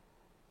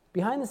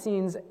 Behind the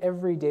scenes,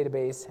 every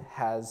database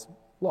has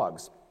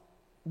logs.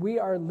 We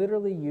are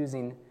literally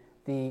using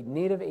the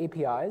native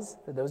APIs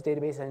that those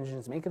database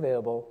engines make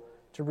available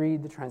to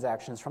read the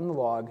transactions from the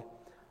log,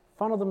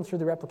 funnel them through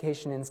the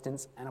replication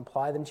instance, and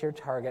apply them to your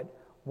target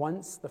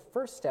once the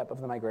first step of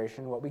the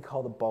migration, what we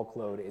call the bulk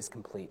load, is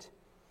complete.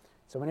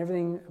 So when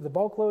everything, the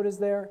bulk load is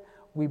there,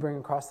 we bring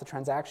across the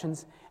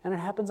transactions, and it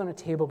happens on a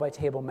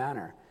table-by-table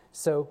manner.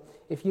 So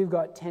if you've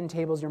got 10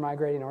 tables you're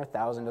migrating, or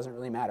 1,000, doesn't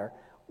really matter.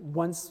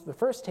 Once the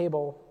first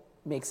table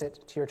makes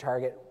it to your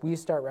target, we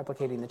start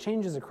replicating the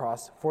changes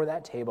across for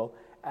that table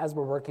as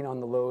we're working on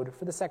the load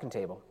for the second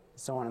table,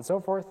 so on and so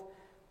forth.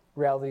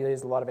 Reality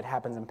is a lot of it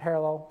happens in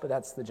parallel, but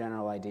that's the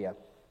general idea.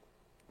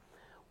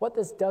 What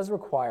this does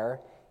require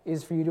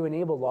is for you to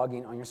enable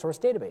logging on your source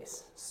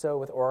database. So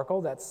with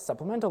Oracle, that's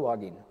supplemental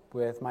logging.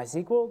 With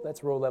MySQL,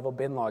 that's row-level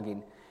bin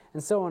logging,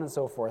 and so on and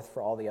so forth for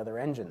all the other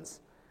engines.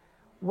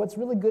 What's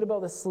really good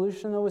about this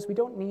solution, though, is we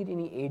don't need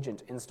any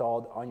agent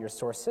installed on your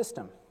source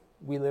system.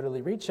 We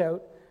literally reach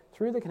out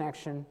through the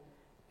connection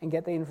and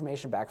get the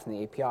information back from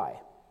the API.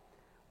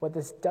 What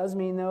this does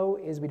mean, though,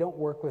 is we don't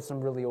work with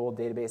some really old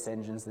database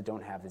engines that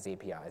don't have these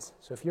APIs.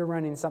 So if you're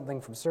running something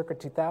from circa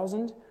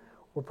 2000,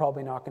 we're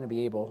probably not going to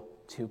be able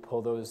to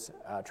pull those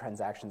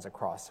transactions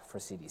across for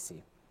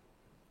CDC.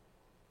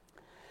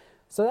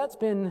 So that's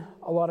been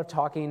a lot of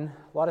talking,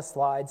 a lot of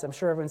slides. I'm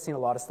sure everyone's seen a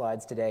lot of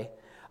slides today.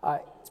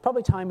 It's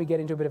probably time we get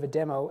into a bit of a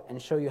demo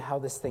and show you how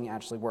this thing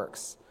actually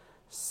works.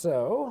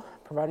 So,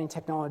 providing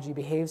technology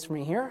behaves for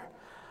me here,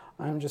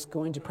 I'm just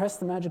going to press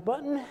the magic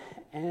button,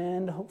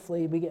 and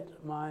hopefully we get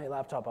my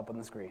laptop up on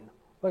the screen.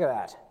 Look at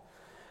that.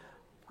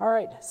 All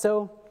right,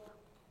 so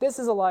this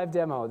is a live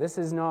demo. This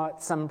is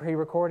not some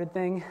pre-recorded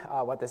thing.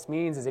 What this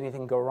means is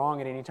anything can go wrong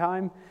at any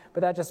time,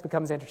 but that just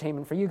becomes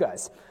entertainment for you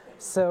guys.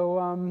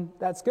 So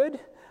that's good.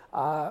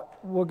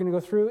 We're going to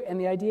go through, and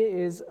the idea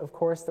is, of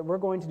course, that we're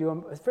going to do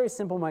a very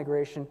simple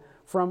migration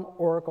from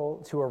Oracle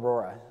to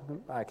Aurora.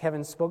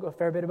 Kevin spoke a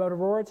fair bit about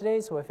Aurora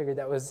today, so I figured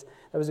that was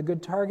a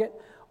good target.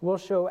 We'll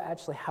show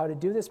actually how to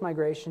do this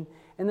migration,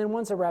 and then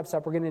once it wraps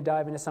up, we're going to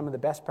dive into some of the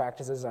best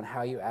practices on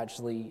how you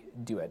actually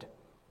do it.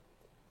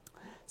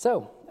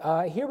 So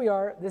here we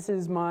are. This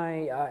is my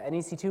an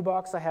EC2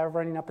 box I have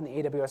running up in the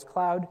AWS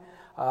cloud.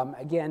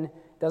 Again,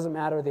 doesn't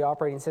matter the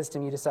operating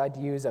system you decide to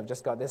use. I've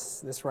just got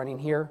this running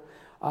here.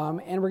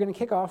 And we're going to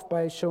kick off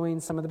by showing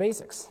some of the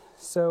basics.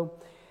 So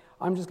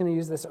I'm just going to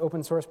use this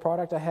open source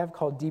product I have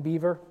called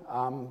dbeaver.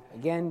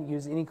 Again,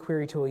 use any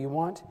query tool you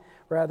want.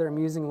 Rather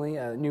amusingly,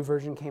 a new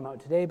version came out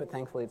today, but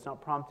thankfully it's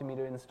not prompting me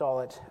to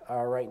install it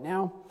right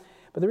now.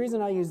 But the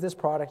reason I use this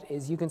product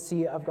is you can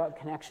see I've got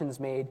connections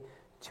made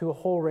to a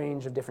whole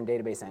range of different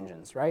database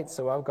engines, right?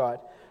 So I've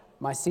got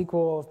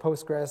MySQL,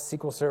 Postgres,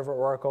 SQL Server,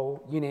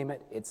 Oracle, you name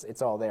it,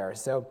 it's all there.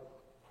 So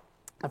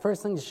the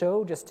first thing to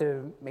show, just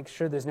to make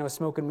sure there's no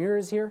smoke and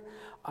mirrors here,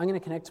 I'm going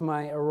to connect to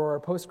my Aurora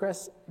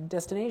Postgres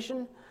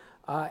destination.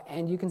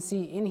 And you can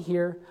see in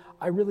here,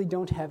 I really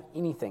don't have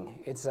anything.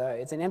 It's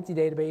an empty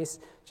database,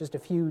 just a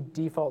few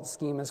default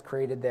schemas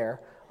created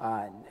there.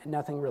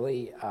 Nothing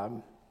really,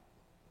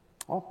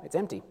 well, it's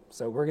empty.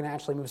 So we're going to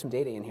actually move some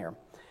data in here.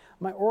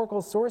 My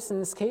Oracle source in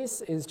this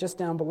case is just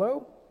down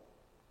below.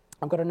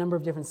 I've got a number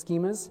of different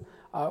schemas.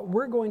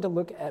 We're going to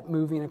look at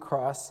moving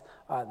across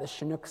the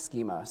Chinook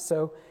schema.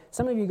 So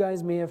some of you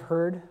guys may have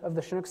heard of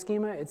the Chinook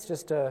schema. It's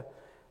just a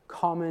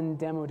common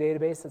demo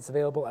database that's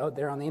available out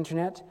there on the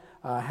internet.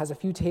 Has a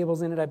few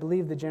tables in it. I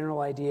believe the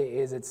general idea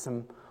is it's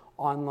some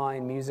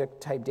online music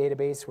type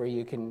database where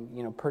you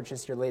can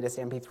purchase your latest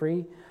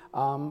MP3.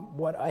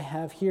 What I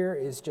have here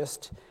is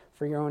just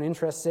for your own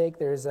interest's sake,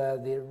 there's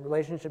the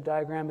relationship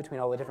diagram between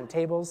all the different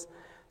tables.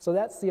 So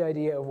that's the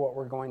idea of what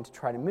we're going to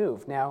try to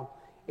move. Now,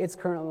 it's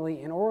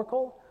currently in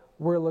Oracle.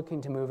 We're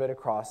looking to move it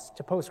across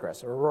to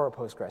Postgres, or Aurora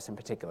Postgres in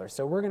particular.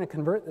 So we're going to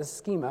convert this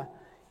schema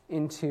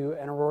into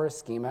an Aurora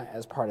schema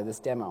as part of this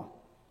demo.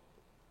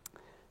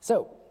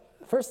 So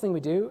the first thing we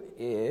do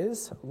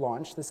is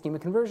launch the schema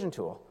conversion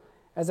tool.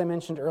 As I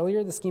mentioned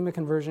earlier, the schema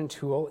conversion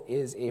tool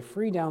is a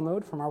free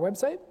download from our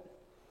website.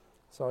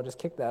 So I'll just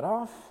kick that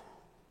off.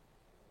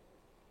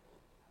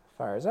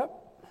 Fires up.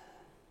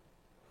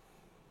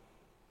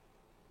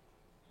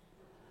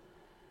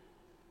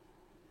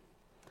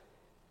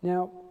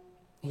 Now,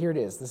 here it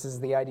is. This is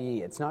the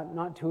IDE. It's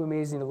not too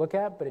amazing to look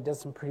at, but it does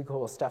some pretty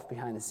cool stuff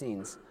behind the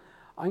scenes.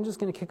 I'm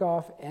just going to kick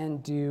off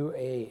and do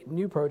a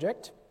new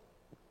project.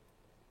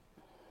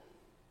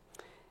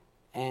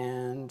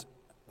 And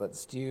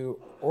let's do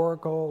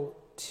Oracle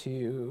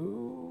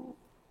to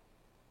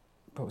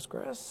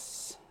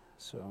Postgres.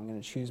 So I'm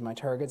going to choose my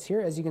targets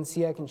here. As you can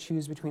see, I can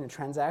choose between a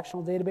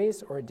transactional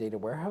database or a data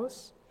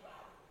warehouse.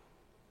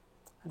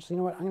 Actually, you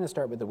know what? I'm going to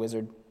start with the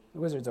wizard. The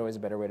wizard's always a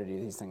better way to do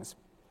these things.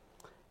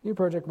 New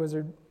project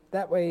wizard.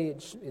 That way,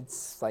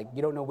 it's like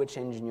you don't know which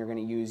engine you're going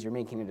to use. You're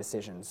making a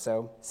decision.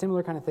 So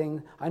similar kind of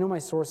thing. I know my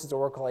source is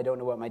Oracle. I don't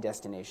know what my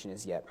destination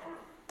is yet.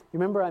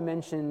 Remember I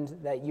mentioned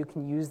that you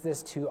can use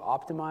this to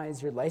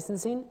optimize your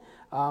licensing.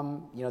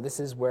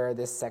 This is where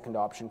this second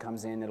option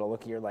comes in. It'll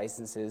look at your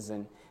licenses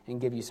and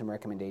give you some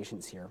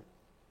recommendations here.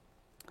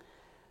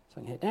 So I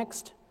can hit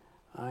next.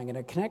 I'm going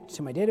to connect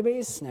to my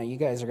database. Now you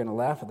guys are going to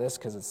laugh at this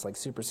because it's like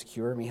super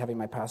secure, me having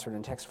my password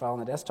and text file on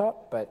the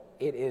desktop, but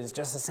it is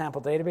just a sample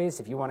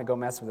database. If you want to go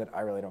mess with it,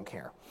 I really don't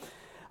care.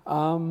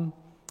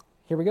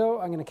 Here we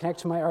go. I'm going to connect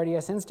to my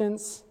RDS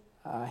instance,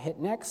 hit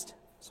next.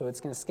 So it's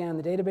going to scan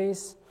the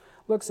database,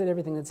 looks at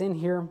everything that's in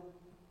here,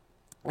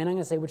 and I'm going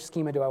to say which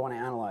schema do I want to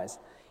analyze.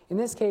 In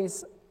this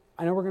case,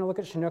 I know we're going to look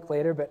at Chinook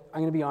later, but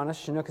I'm going to be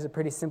honest, Chinook is a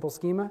pretty simple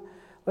schema.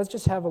 Let's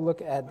just have a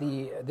look at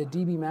the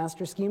DB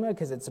master schema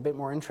because it's a bit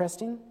more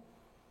interesting.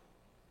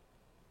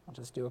 I'll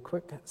just do a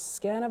quick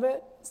scan of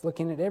it. It's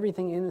looking at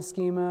everything in the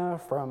schema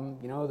from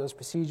those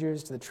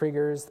procedures to the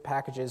triggers, the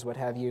packages, what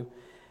have you.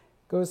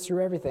 Goes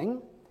through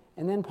everything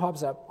and then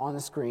pops up on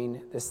the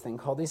screen this thing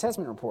called the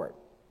assessment report.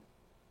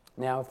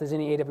 Now, if there's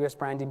any AWS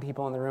branding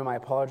people in the room, I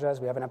apologize.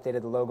 We haven't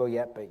updated the logo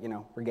yet, but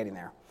we're getting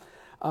there.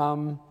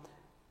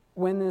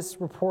 When this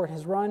report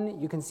has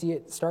run, you can see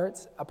it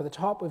starts up at the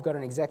top. We've got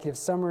an executive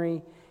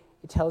summary.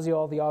 It tells you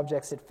all the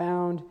objects it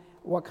found,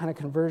 what kind of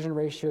conversion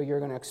ratio you're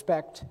going to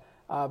expect.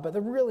 But the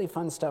really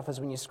fun stuff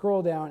is when you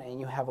scroll down and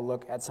you have a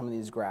look at some of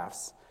these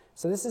graphs.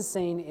 So this is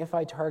saying if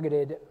I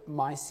targeted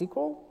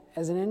MySQL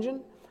as an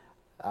engine,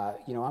 I'm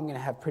going to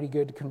have pretty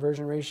good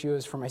conversion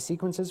ratios for my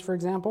sequences, for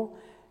example.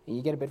 And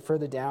you get a bit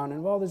further down,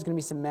 and there's going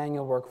to be some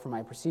manual work for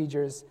my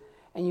procedures.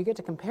 And you get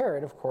to compare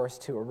it, of course,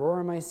 to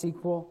Aurora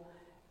MySQL.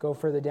 Go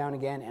further down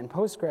again, and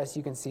Postgres,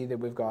 you can see that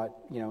we've got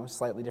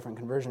slightly different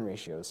conversion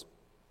ratios,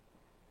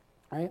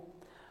 right?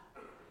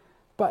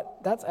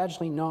 But that's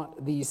actually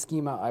not the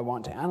schema I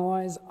want to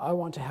analyze. I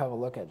want to have a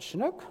look at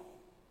Chinook.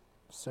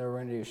 So we're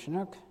going to do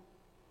Chinook,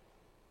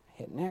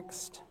 hit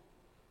next.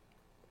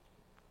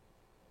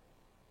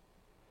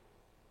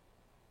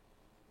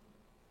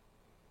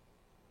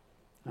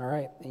 All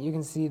right, and you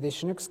can see the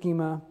Chinook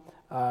schema.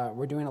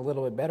 We're doing a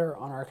little bit better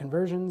on our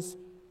conversions.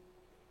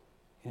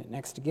 Hit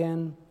next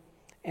again.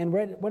 And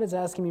what it's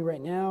asking me right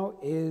now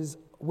is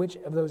which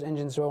of those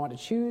engines do I want to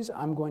choose.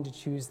 I'm going to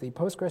choose the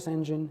Postgres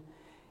engine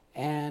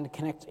and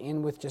connect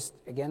in with just,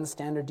 again,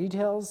 standard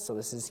details. So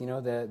this is,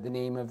 the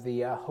name of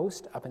the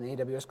host up in the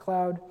AWS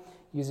cloud,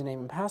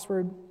 username and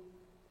password,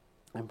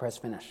 and press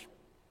finish.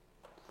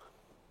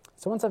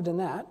 So once I've done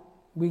that,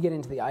 we get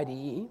into the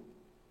IDE,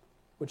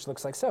 which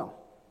looks like so.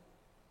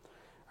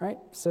 All All right,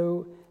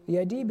 so the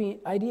idea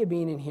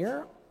being in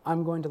here,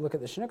 I'm going to look at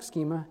the Chinook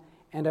schema,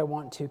 and I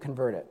want to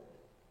convert it.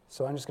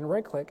 So I'm just going to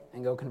right-click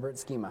and go Convert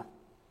Schema.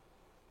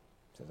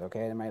 It says,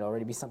 okay, there might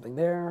already be something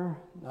there,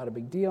 not a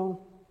big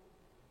deal.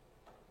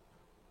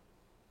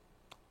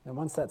 And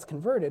once that's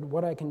converted,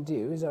 what I can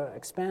do is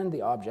expand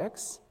the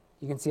objects.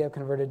 You can see I've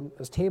converted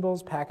those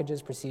tables,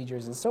 packages,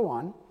 procedures, and so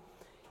on.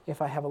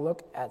 If I have a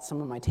look at some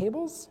of my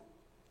tables,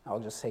 I'll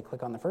just say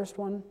click on the first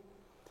one.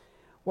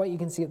 What you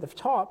can see at the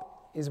top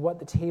is what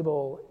the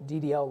table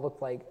DDL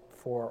looked like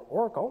for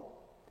Oracle,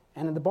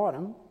 and at the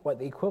bottom, what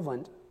the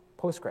equivalent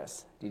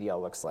Postgres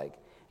DDL looks like.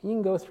 And you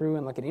can go through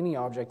and look at any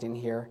object in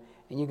here,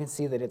 and you can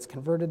see that it's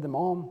converted them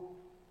all.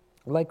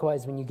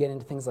 Likewise, when you get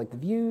into things like the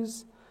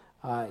views,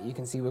 you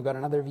can see we've got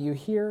another view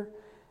here.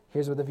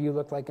 Here's what the view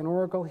looked like in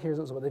Oracle.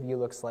 Here's what the view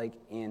looks like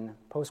in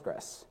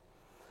Postgres.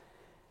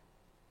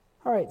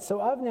 All right, so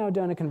I've now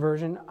done a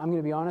conversion. I'm going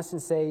to be honest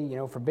and say,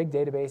 for big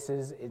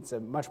databases, it's a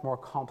much more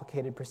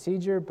complicated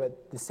procedure,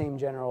 but the same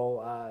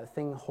general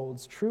thing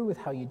holds true with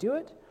how you do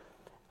it.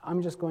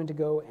 I'm just going to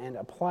go and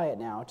apply it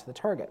now to the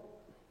target.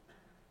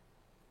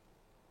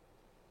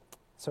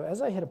 So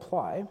as I hit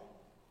apply,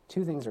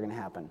 two things are going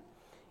to happen.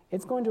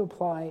 It's going to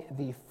apply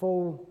the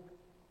full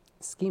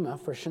schema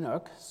for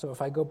Chinook. So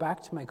if I go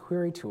back to my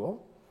query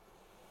tool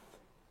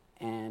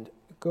and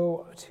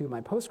go to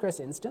my Postgres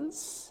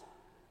instance,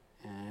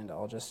 and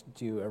I'll just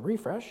do a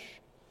refresh,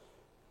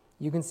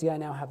 you can see I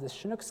now have this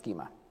Chinook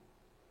schema.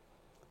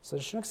 So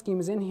the Chinook schema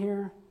is in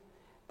here.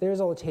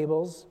 There's all the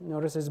tables.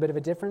 Notice there's a bit of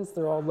a difference.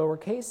 They're all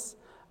lowercase,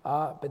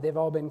 but they've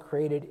all been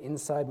created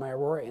inside my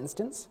Aurora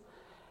instance.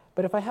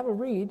 But if I have a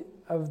read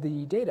of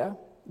the data,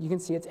 you can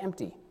see it's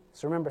empty.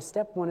 So remember,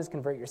 step one is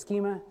convert your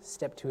schema.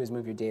 Step two is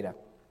move your data.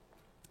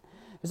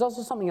 There's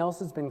also something else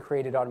that's been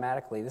created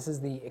automatically. This is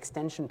the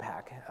extension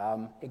pack.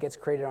 It gets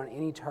created on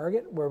any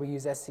target where we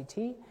use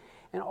SCT.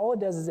 And all it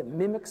does is it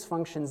mimics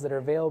functions that are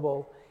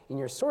available in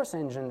your source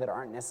engine that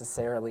aren't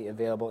necessarily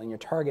available in your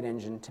target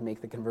engine to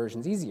make the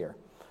conversions easier.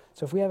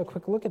 So if we have a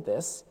quick look at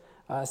this,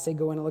 say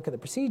go in and look at the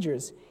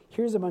procedures,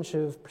 here's a bunch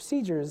of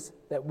procedures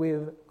that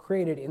we've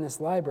created in this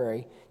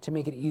library to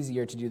make it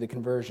easier to do the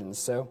conversions.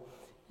 So,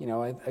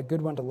 a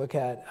good one to look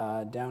at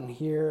down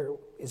here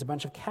is a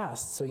bunch of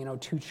casts. So,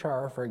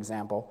 tochar, for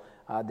example.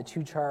 The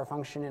tochar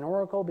function in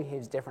Oracle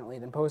behaves differently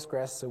than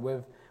Postgres,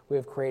 so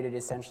we've created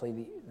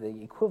essentially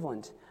the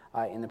equivalent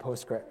in the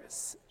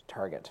Postgres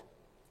target.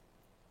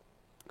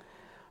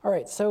 All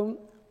right, so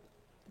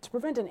to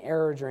prevent an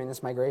error during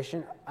this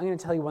migration, I'm going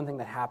to tell you one thing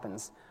that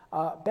happens.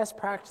 Best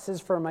practices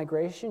for a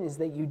migration is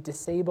that you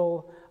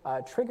disable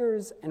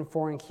triggers and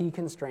foreign key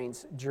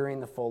constraints during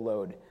the full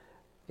load.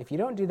 If you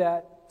don't do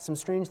that, some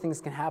strange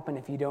things can happen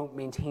if you don't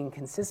maintain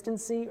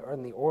consistency or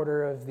in the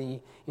order of the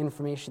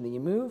information that you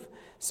move.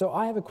 So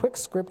I have a quick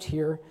script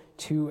here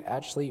to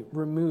actually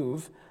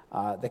remove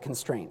the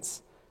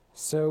constraints.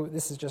 So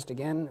this is just,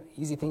 again,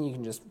 easy thing you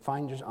can just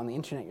find on the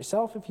internet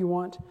yourself if you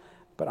want.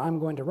 But I'm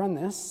going to run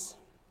this.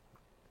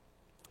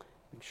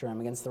 Make sure I'm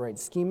against the right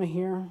schema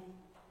here.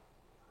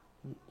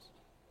 Oops.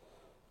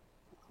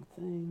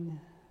 Thing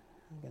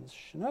against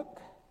Chinook.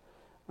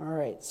 All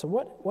right, so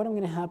what I'm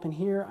going to happen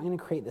here, I'm going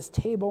to create this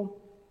table.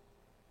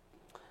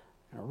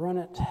 I'm going to run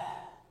it.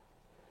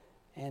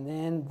 And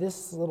then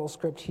this little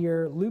script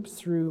here loops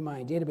through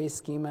my database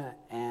schema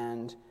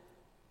and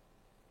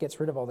gets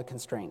rid of all the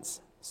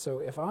constraints. So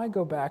if I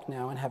go back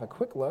now and have a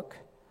quick look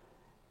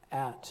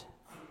at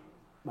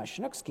my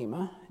Chinook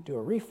schema, do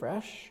a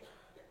refresh,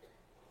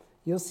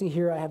 you'll see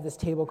here I have this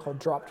table called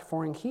dropped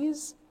foreign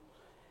keys.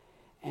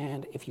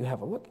 And if you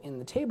have a look in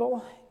the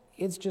table,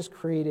 it's just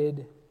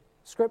created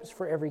scripts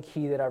for every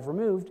key that I've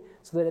removed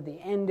so that at the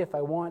end, if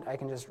I want, I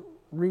can just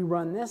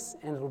rerun this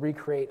and it'll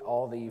recreate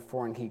all the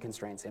foreign key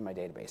constraints in my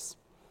database.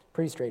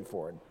 Pretty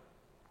straightforward.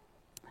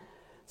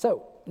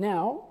 So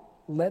now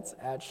let's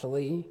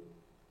actually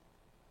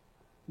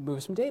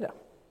move some data.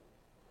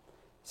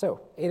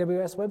 So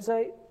AWS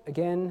website,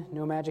 again,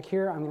 no magic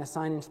here. I'm going to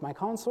sign into my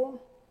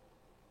console.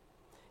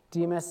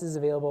 DMS is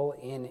available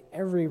in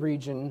every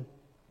region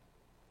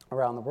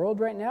around the world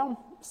right now.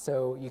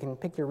 So you can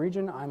pick your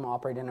region. I'm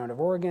operating out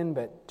of Oregon,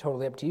 but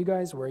totally up to you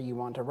guys where you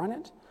want to run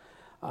it.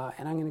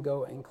 And I'm going to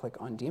go and click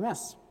on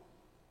DMS.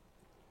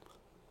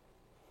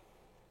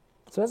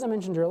 So as I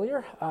mentioned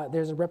earlier,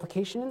 there's a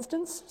replication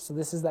instance. So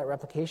this is that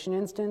replication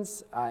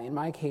instance. In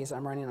my case,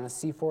 I'm running on a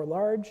C4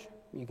 large.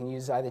 You can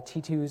use either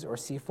T2s or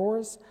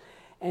C4s.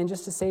 And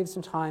just to save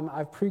some time,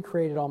 I've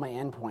pre-created all my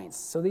endpoints.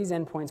 So these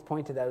endpoints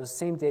point to those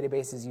same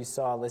databases you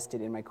saw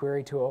listed in my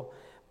query tool,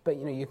 but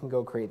you can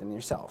go create them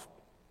yourself.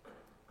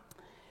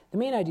 The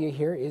main idea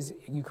here is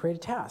you create a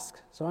task.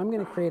 So I'm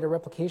going to create a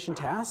replication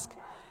task,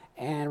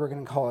 and we're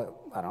going to call it,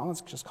 let's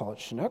just call it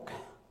Chinook.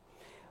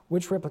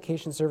 Which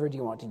replication server do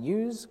you want to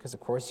use? Because, of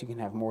course, you can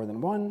have more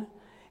than one.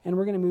 And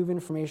we're going to move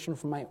information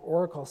from my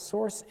Oracle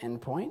source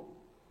endpoint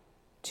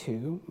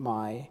to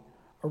my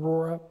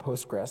Aurora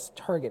Postgres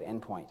target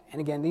endpoint.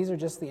 And again, these are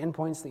just the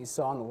endpoints that you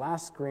saw on the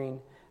last screen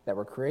that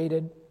were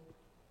created.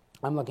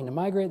 I'm looking to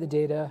migrate the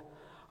data.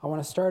 I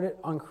want to start it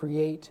on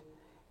create,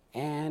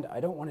 And I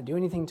don't want to do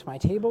anything to my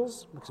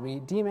tables, because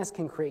DMS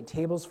can create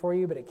tables for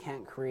you, but it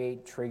can't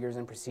create triggers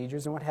and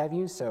procedures and what have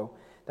you, so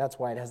that's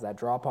why it has that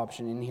drop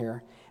option in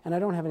here. And I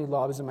don't have any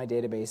lobs in my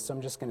database, so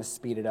I'm just going to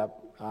speed it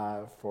up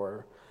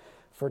for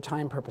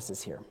time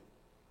purposes here.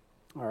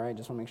 All right,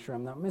 just want to make sure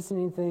I'm not missing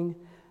anything.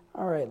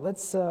 All right,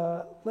 let's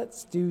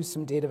do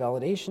some data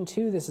validation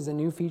too. This is a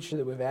new feature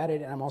that we've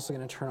added, and I'm also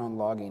going to turn on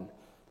logging.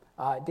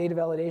 Data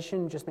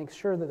validation just makes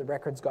sure that the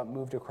records got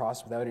moved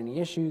across without any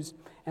issues.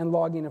 And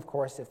logging, of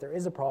course, if there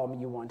is a problem,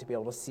 you want to be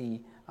able to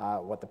see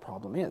what the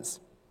problem is.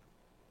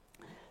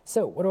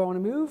 So what do I want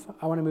to move?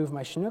 I want to move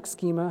my Chinook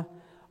schema,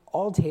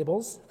 all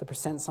tables, the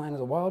 % sign is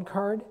a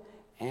wildcard,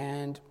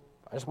 and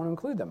I just want to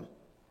include them.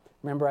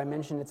 Remember, I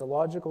mentioned it's a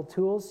logical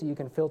tool, so you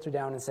can filter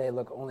down and say,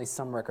 look, only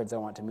some records I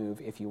want to move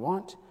if you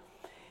want.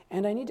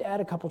 And I need to add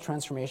a couple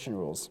transformation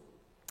rules.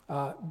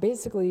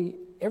 Basically,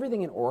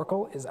 everything in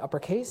Oracle is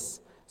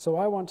uppercase, so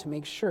I want to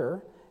make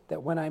sure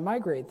that when I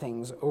migrate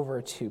things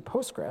over to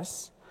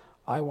Postgres,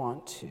 I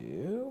want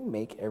to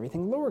make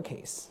everything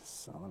lowercase.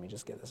 So let me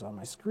just get this on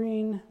my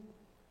screen.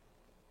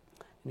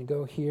 I'm going to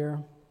go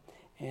here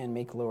and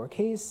make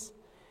lowercase,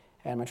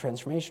 add my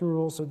transformation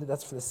rule, so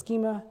that's for the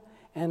schema,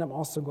 and I'm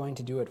also going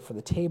to do it for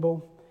the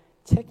table.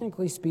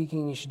 Technically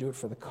speaking, you should do it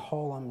for the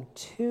column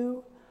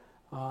too,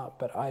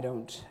 but I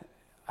don't.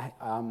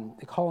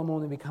 The column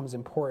only becomes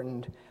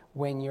important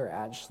when you're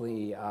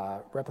actually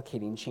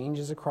replicating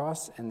changes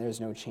across, and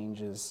there's no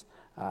changes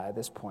at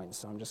this point,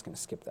 so I'm just going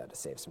to skip that to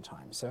save some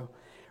time. So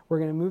we're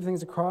going to move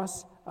things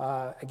across,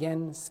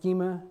 again,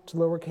 schema to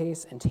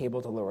lowercase and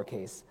table to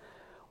lowercase.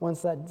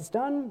 Once that's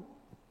done,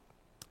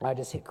 I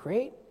just hit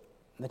create.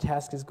 The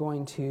task is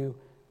going to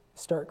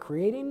start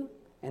creating,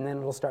 and then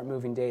it'll start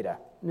moving data.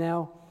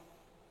 Now,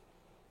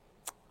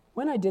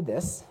 when I did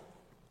this,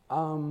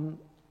 I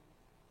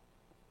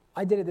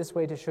did it this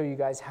way to show you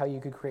guys how you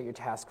could create your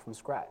task from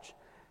scratch.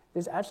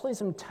 There's actually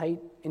some tight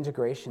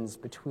integrations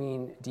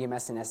between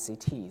DMS and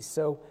SCT.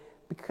 So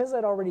because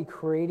I'd already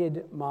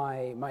created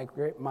my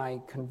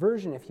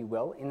conversion, if you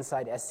will,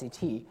 inside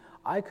SCT,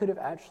 I could have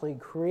actually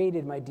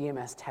created my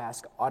DMS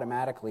task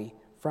automatically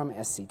from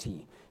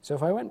SCT. So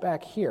if I went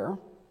back here,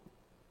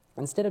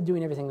 instead of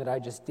doing everything that I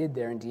just did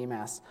there in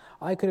DMS,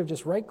 I could have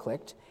just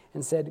right-clicked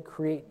and said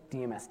create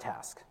DMS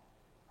task.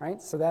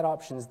 Right? So that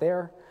option's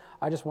there.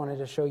 I just wanted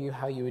to show you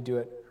how you would do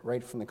it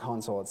right from the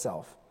console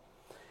itself.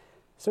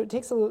 So it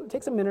takes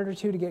a minute or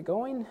two to get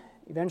going.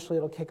 Eventually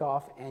it'll kick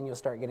off and you'll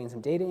start getting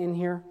some data in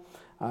here.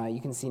 You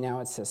can see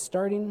now it says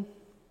starting.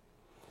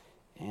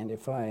 And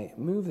if I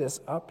move this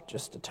up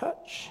just a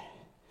touch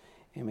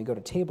and we go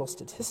to table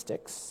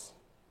statistics,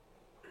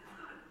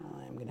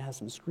 I'm going to have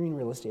some screen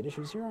real estate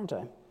issues here, aren't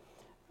I?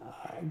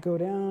 Go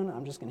down,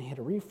 I'm just going to hit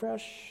a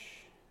refresh.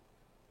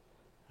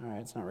 All right,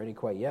 it's not ready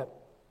quite yet.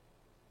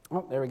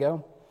 Oh, there we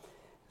go.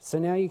 So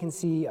now you can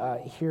see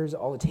here's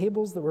all the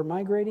tables that we're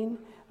migrating.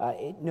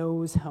 It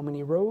knows how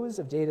many rows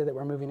of data that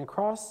we're moving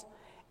across,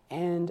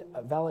 and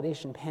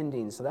validation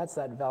pending. So that's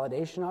that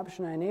validation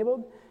option I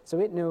enabled. So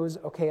it knows,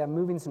 okay, I'm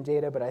moving some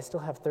data, but I still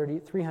have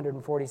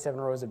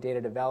 347 rows of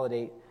data to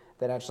validate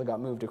that actually got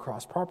moved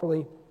across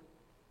properly.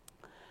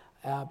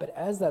 But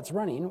as that's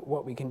running,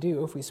 what we can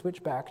do, if we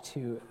switch back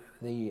to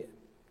the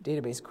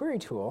database query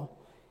tool,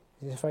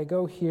 is if I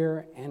go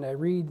here and I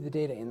read the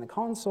data in the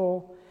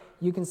console,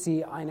 you can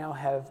see I now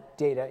have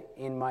data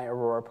in my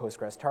Aurora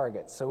Postgres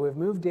target. So we've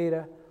moved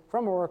data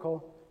from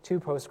Oracle to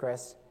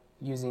Postgres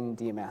using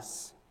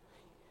DMS.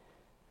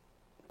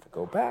 If I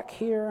go back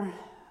here,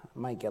 I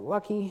might get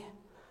lucky.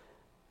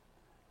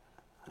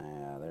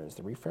 There's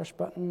the refresh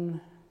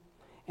button.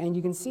 And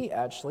you can see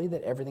actually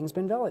that everything's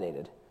been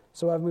validated.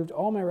 So I've moved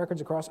all my records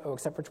across,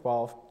 except for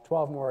 12.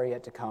 12 more are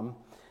yet to come.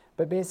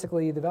 But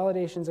basically the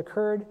validations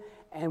occurred,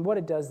 and what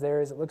it does there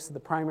is it looks at the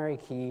primary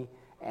key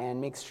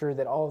and makes sure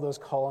that all of those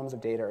columns of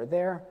data are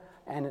there,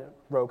 and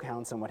row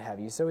counts and what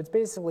have you. So it's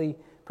basically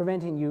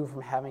preventing you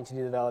from having to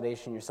do the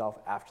validation yourself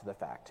after the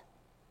fact.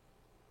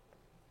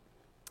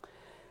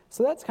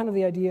 So that's kind of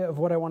the idea of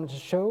what I wanted to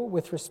show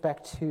with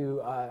respect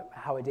to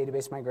how a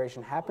database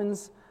migration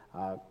happens.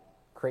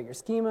 Create your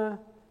schema,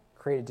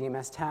 create a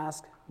DMS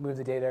task, move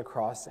the data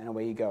across, and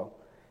away you go.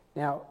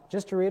 Now,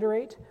 just to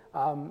reiterate,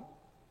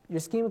 your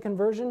schema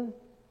conversion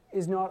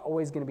is not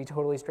always going to be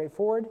totally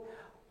straightforward.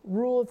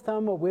 Rule of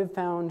thumb, what we've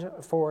found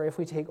for if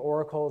we take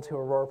Oracle to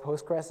Aurora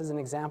Postgres as an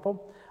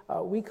example,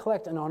 we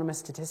collect anonymous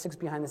statistics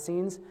behind the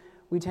scenes.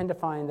 We tend to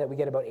find that we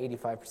get about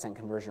 85%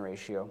 conversion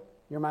ratio.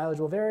 Your mileage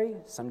will vary.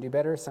 Some do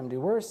better, some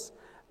do worse,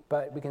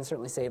 but we can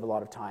certainly save a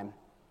lot of time.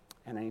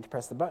 And I need to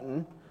press the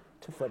button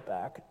to flip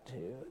back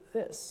to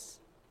this.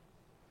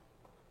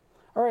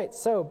 All right,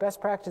 so best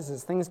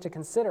practices, things to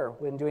consider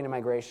when doing a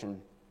migration.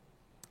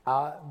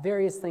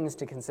 Various things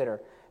to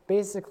consider.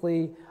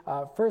 Basically,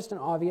 first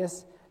and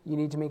obvious, you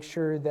need to make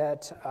sure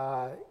that,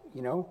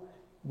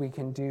 we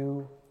can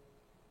do,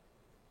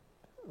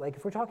 like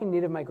if we're talking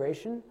native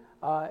migration,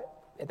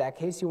 in that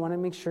case, you want to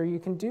make sure you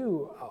can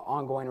do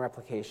ongoing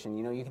replication.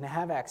 You can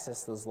have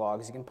access to those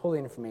logs. You can pull the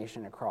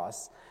information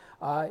across.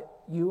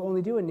 You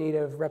only do a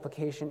native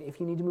replication if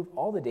you need to move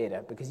all the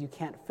data because you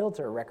can't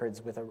filter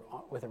records with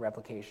a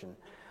replication.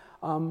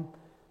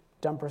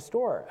 Dump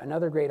restore,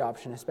 another great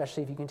option,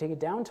 especially if you can take a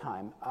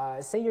downtime.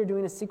 Say you're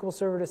doing a SQL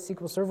Server to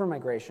SQL Server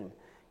migration.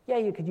 Yeah,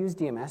 you could use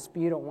DMS,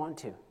 but you don't want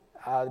to.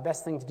 The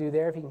best thing to do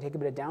there, if you can take a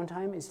bit of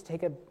downtime, is to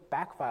take a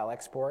back file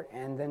export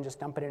and then just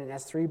dump it in an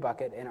S3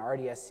 bucket and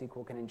RDS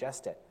SQL can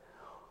ingest it.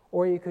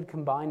 Or you could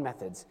combine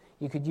methods.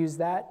 You could use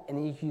that, and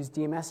then you could use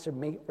DMS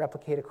to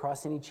replicate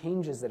across any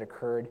changes that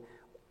occurred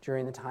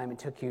during the time it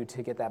took you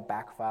to get that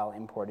back file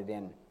imported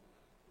in.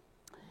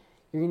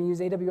 You're going to use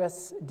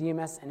AWS,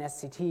 DMS, and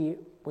SCT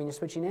when you're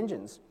switching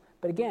engines.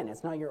 But again,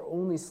 it's not your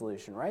only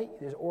solution, right?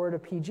 There's Aura to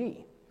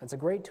PG. That's a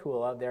great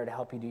tool out there to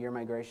help you do your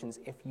migrations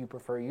if you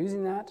prefer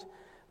using that.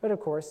 But of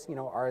course,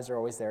 ours are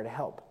always there to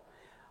help.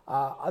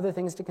 Other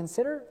things to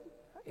consider,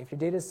 if your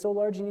data is so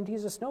large you need to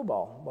use a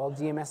Snowball, well,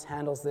 DMS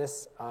handles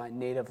this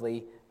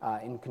natively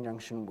in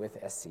conjunction with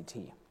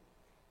SCT.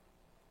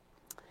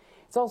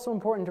 It's also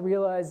important to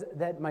realize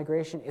that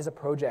migration is a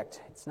project.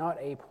 It's not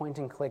a point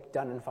and click,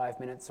 done in 5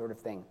 minutes sort of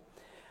thing.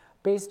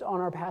 Based on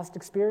our past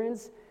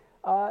experience,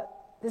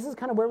 this is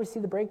kind of where we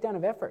see the breakdown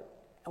of effort.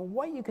 And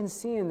what you can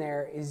see in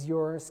there is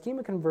your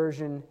schema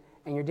conversion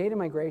and your data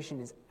migration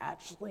is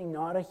actually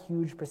not a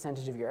huge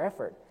percentage of your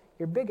effort.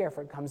 Your big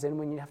effort comes in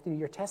when you have to do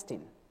your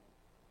testing.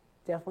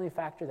 Definitely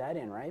factor that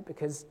in, right?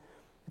 Because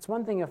it's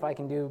one thing if I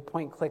can do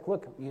point-click,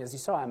 look, as you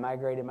saw, I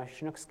migrated my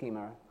Chinook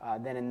schema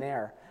then and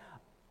there,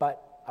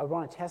 but I would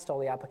want to test all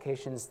the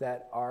applications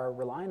that are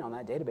relying on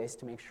that database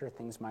to make sure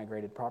things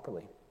migrated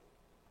properly.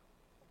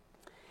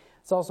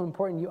 It's also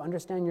important you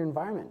understand your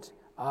environment,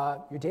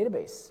 your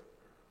database.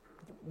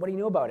 What do you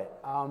know about it?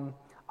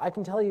 I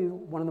can tell you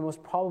one of the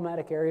most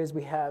problematic areas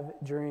we have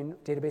during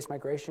database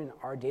migration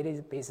are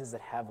databases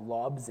that have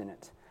lobs in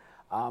it.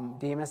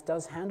 DMS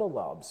does handle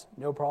lobs,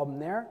 no problem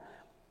there,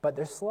 but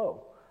they're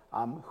slow.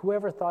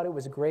 Whoever thought it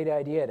was a great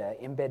idea to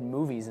embed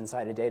movies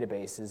inside a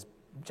database is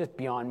just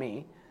beyond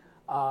me,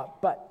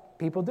 but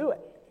people do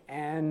it.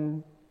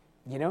 And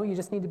you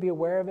just need to be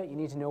aware of it. You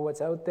need to know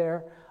what's out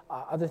there.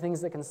 Other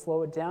things that can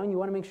slow it down, you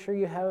want to make sure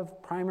you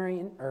have primary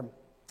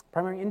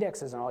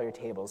indexes on all your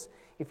tables.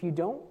 If you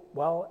don't,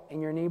 well,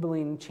 and you're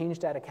enabling change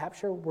data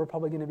capture, we're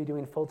probably going to be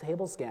doing full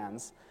table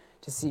scans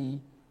to see,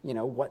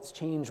 what's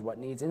changed, what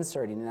needs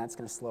inserting, and that's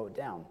going to slow it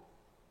down.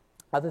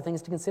 Other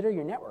things to consider,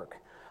 your network.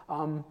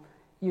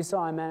 You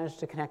saw I managed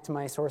to connect to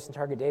my source and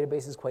target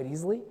databases quite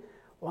easily.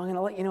 Well, I'm going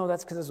to let you know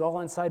that's because it's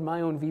all inside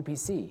my own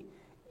VPC.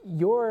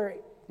 Your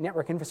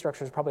network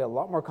infrastructure is probably a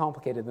lot more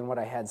complicated than what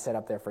I had set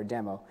up there for a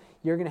demo.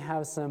 You're going to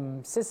have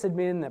some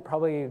sysadmin that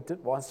probably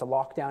wants to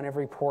lock down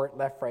every port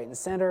left, right, and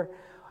center.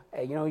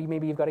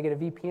 Maybe you've got to get a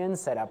VPN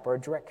set up or a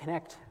direct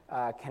connect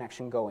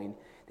connection going.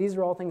 These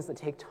are all things that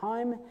take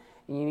time,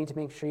 and you need to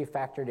make sure you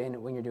factor it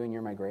in when you're doing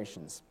your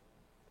migrations.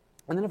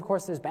 And then, of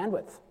course, there's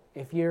bandwidth.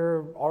 If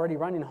you're already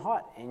running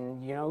hot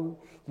and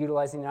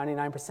utilizing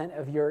 99%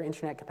 of your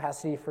internet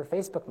capacity for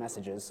Facebook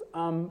messages,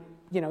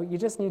 you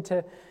just need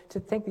to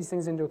take these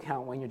things into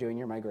account when you're doing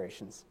your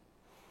migrations.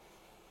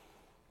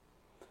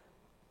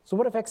 So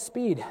what affects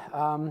speed?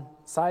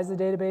 Size of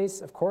the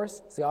database, of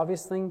course, it's the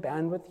obvious thing.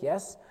 Bandwidth,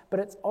 yes, but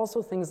it's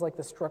also things like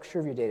the structure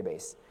of your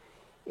database.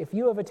 If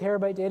you have a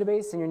terabyte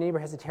database and your neighbor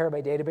has a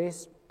terabyte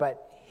database,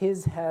 but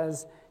his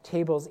has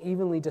tables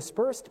evenly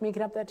dispersed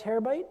making up that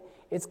terabyte,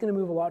 it's going to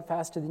move a lot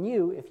faster than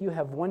you if you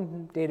have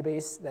one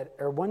database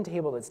one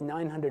table that's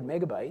 900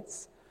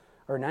 megabytes,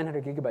 or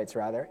 900 gigabytes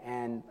rather,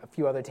 and a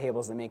few other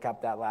tables that make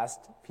up that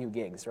last few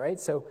gigs, right?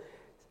 So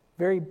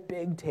very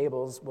big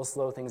tables will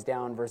slow things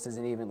down versus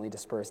an evenly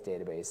dispersed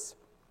database.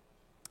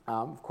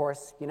 Of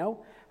course,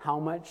 how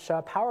much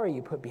power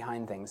you put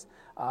behind things.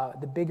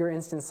 The bigger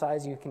instance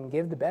size you can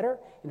give, the better.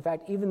 In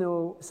fact, even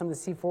though some of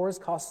the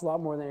C4s cost a lot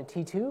more than a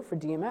T2 for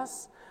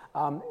DMS,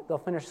 they'll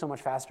finish so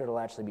much faster it'll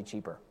actually be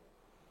cheaper.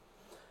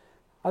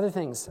 Other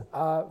things,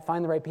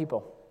 find the right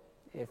people.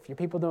 If your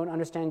people don't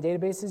understand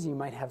databases, you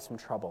might have some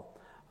trouble.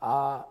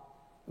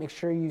 Make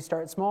sure you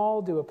start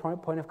small, do a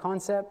point of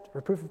concept,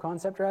 or proof of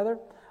concept rather,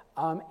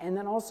 and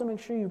then also make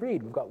sure you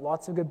read. We've got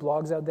lots of good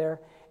blogs out there,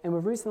 and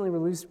we've recently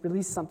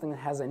released something that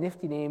has a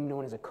nifty name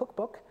known as a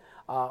cookbook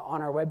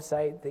on our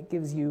website that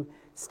gives you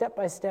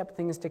step-by-step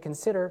things to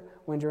consider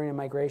when doing a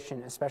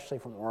migration, especially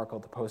from Oracle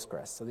to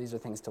Postgres. So these are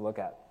things to look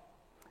at.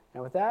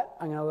 Now with that,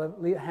 I'm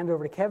going to hand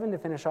over to Kevin to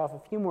finish off a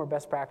few more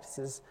best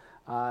practices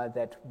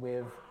that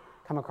we've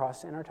come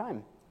across in our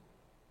time.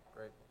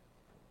 Great.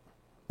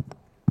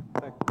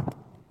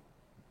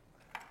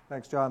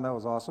 Thanks, John. That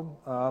was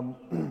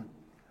awesome.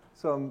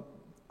 Some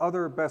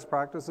other best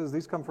practices.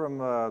 These come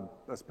from a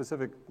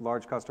specific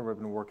large customer I've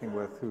been working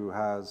with who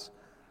has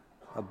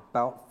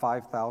about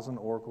 5,000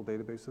 Oracle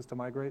databases to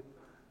migrate.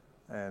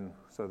 And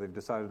so they've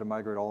decided to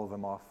migrate all of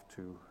them off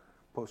to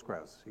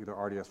Postgres, either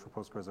RDS for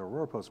Postgres or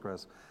Aurora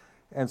Postgres.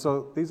 And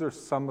so these are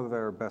some of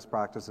their best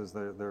practices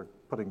they're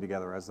putting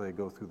together as they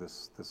go through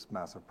this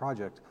massive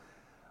project.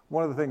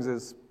 One of the things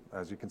is,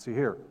 as you can see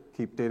here,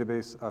 keep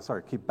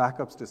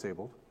backups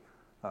disabled,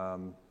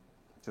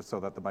 just so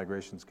that the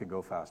migrations can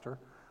go faster.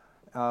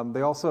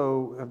 They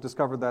also have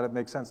discovered that it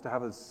makes sense to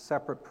have a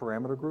separate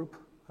parameter group.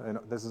 And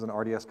this is an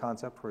RDS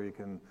concept where you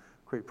can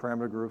create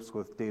parameter groups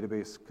with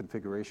database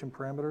configuration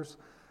parameters.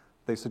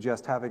 They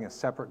suggest having a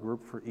separate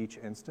group for each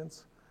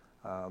instance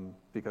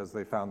because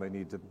they found they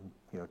need to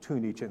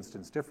tune each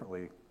instance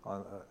differently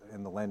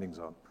in the landing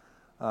zone.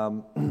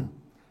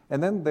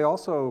 And then they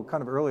also,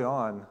 kind of early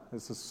on,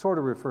 this is sort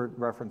of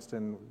referenced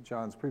in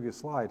John's previous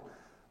slide,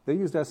 they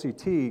used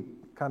SCT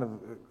kind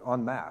of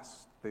en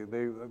masse.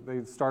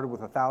 They started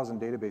with 1,000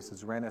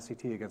 databases, ran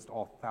SCT against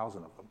all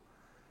 1,000 of them,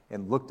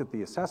 and looked at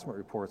the assessment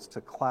reports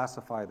to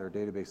classify their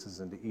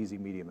databases into easy,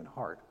 medium, and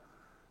hard,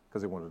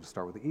 because they wanted to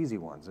start with the easy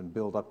ones and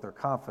build up their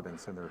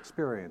confidence and their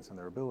experience and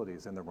their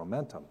abilities and their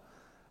momentum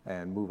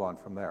and move on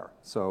from there.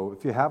 So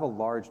if you have a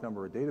large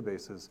number of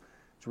databases,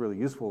 it's really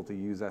useful to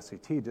use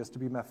SCT just to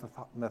be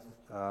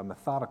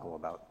methodical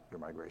about your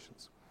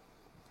migrations.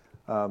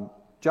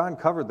 John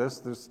covered this.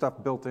 There's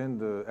stuff built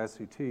into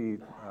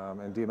SCT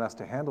and DMS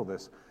to handle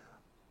this.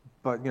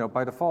 But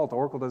by default,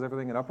 Oracle does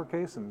everything in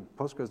uppercase and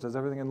Postgres does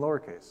everything in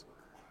lowercase.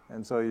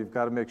 And so you've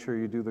got to make sure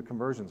you do the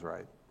conversions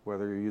right,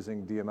 whether you're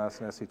using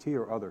DMS and SCT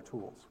or other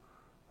tools.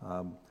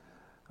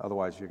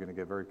 Otherwise, you're going to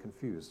get very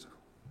confused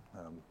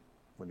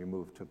when you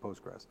move to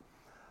Postgres.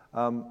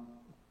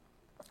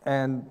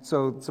 And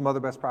so some other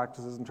best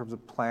practices in terms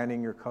of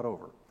planning your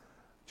cutover.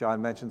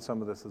 John mentioned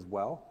some of this as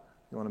well.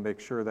 You want to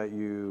make sure that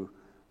you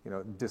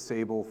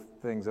disable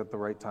things at the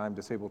right time,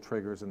 disable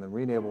triggers, and then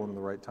re-enable them at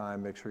the right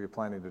time. Make sure you're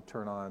planning to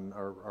turn on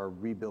or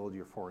rebuild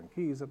your foreign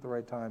keys at the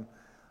right time.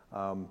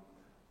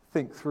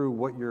 Think through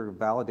what your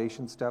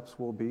validation steps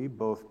will be,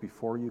 both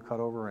before you cut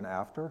over and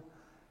after,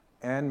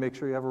 and make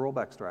sure you have a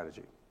rollback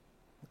strategy.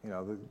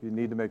 You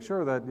need to make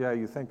sure that,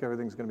 you think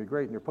everything's going to be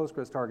great in your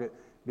Postgres target.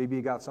 Maybe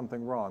you got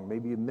something wrong.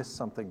 Maybe you missed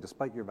something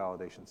despite your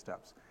validation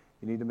steps.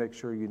 You need to make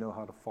sure you know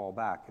how to fall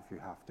back if you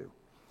have to.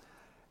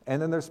 And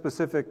then there's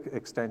specific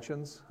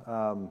extensions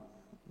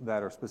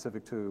that are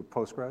specific to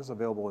Postgres,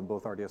 available in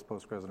both RDS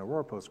Postgres and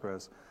Aurora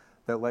Postgres,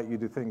 that let you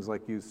do things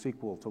like use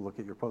SQL to look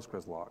at your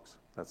Postgres logs.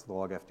 That's the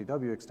log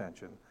FTW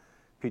extension.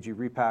 PG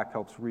Repack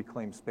helps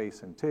reclaim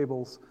space in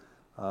tables.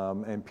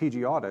 And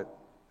PG Audit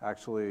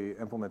actually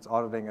implements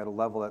auditing at a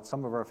level that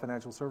some of our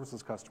financial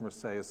services customers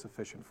say is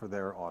sufficient for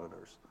their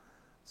auditors.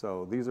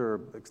 So these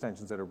are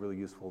extensions that are really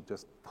useful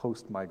just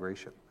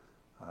post-migration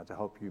to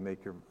help you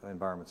make your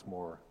environments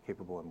more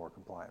capable and more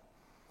compliant.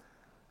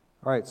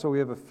 All right, so we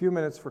have a few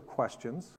minutes for questions.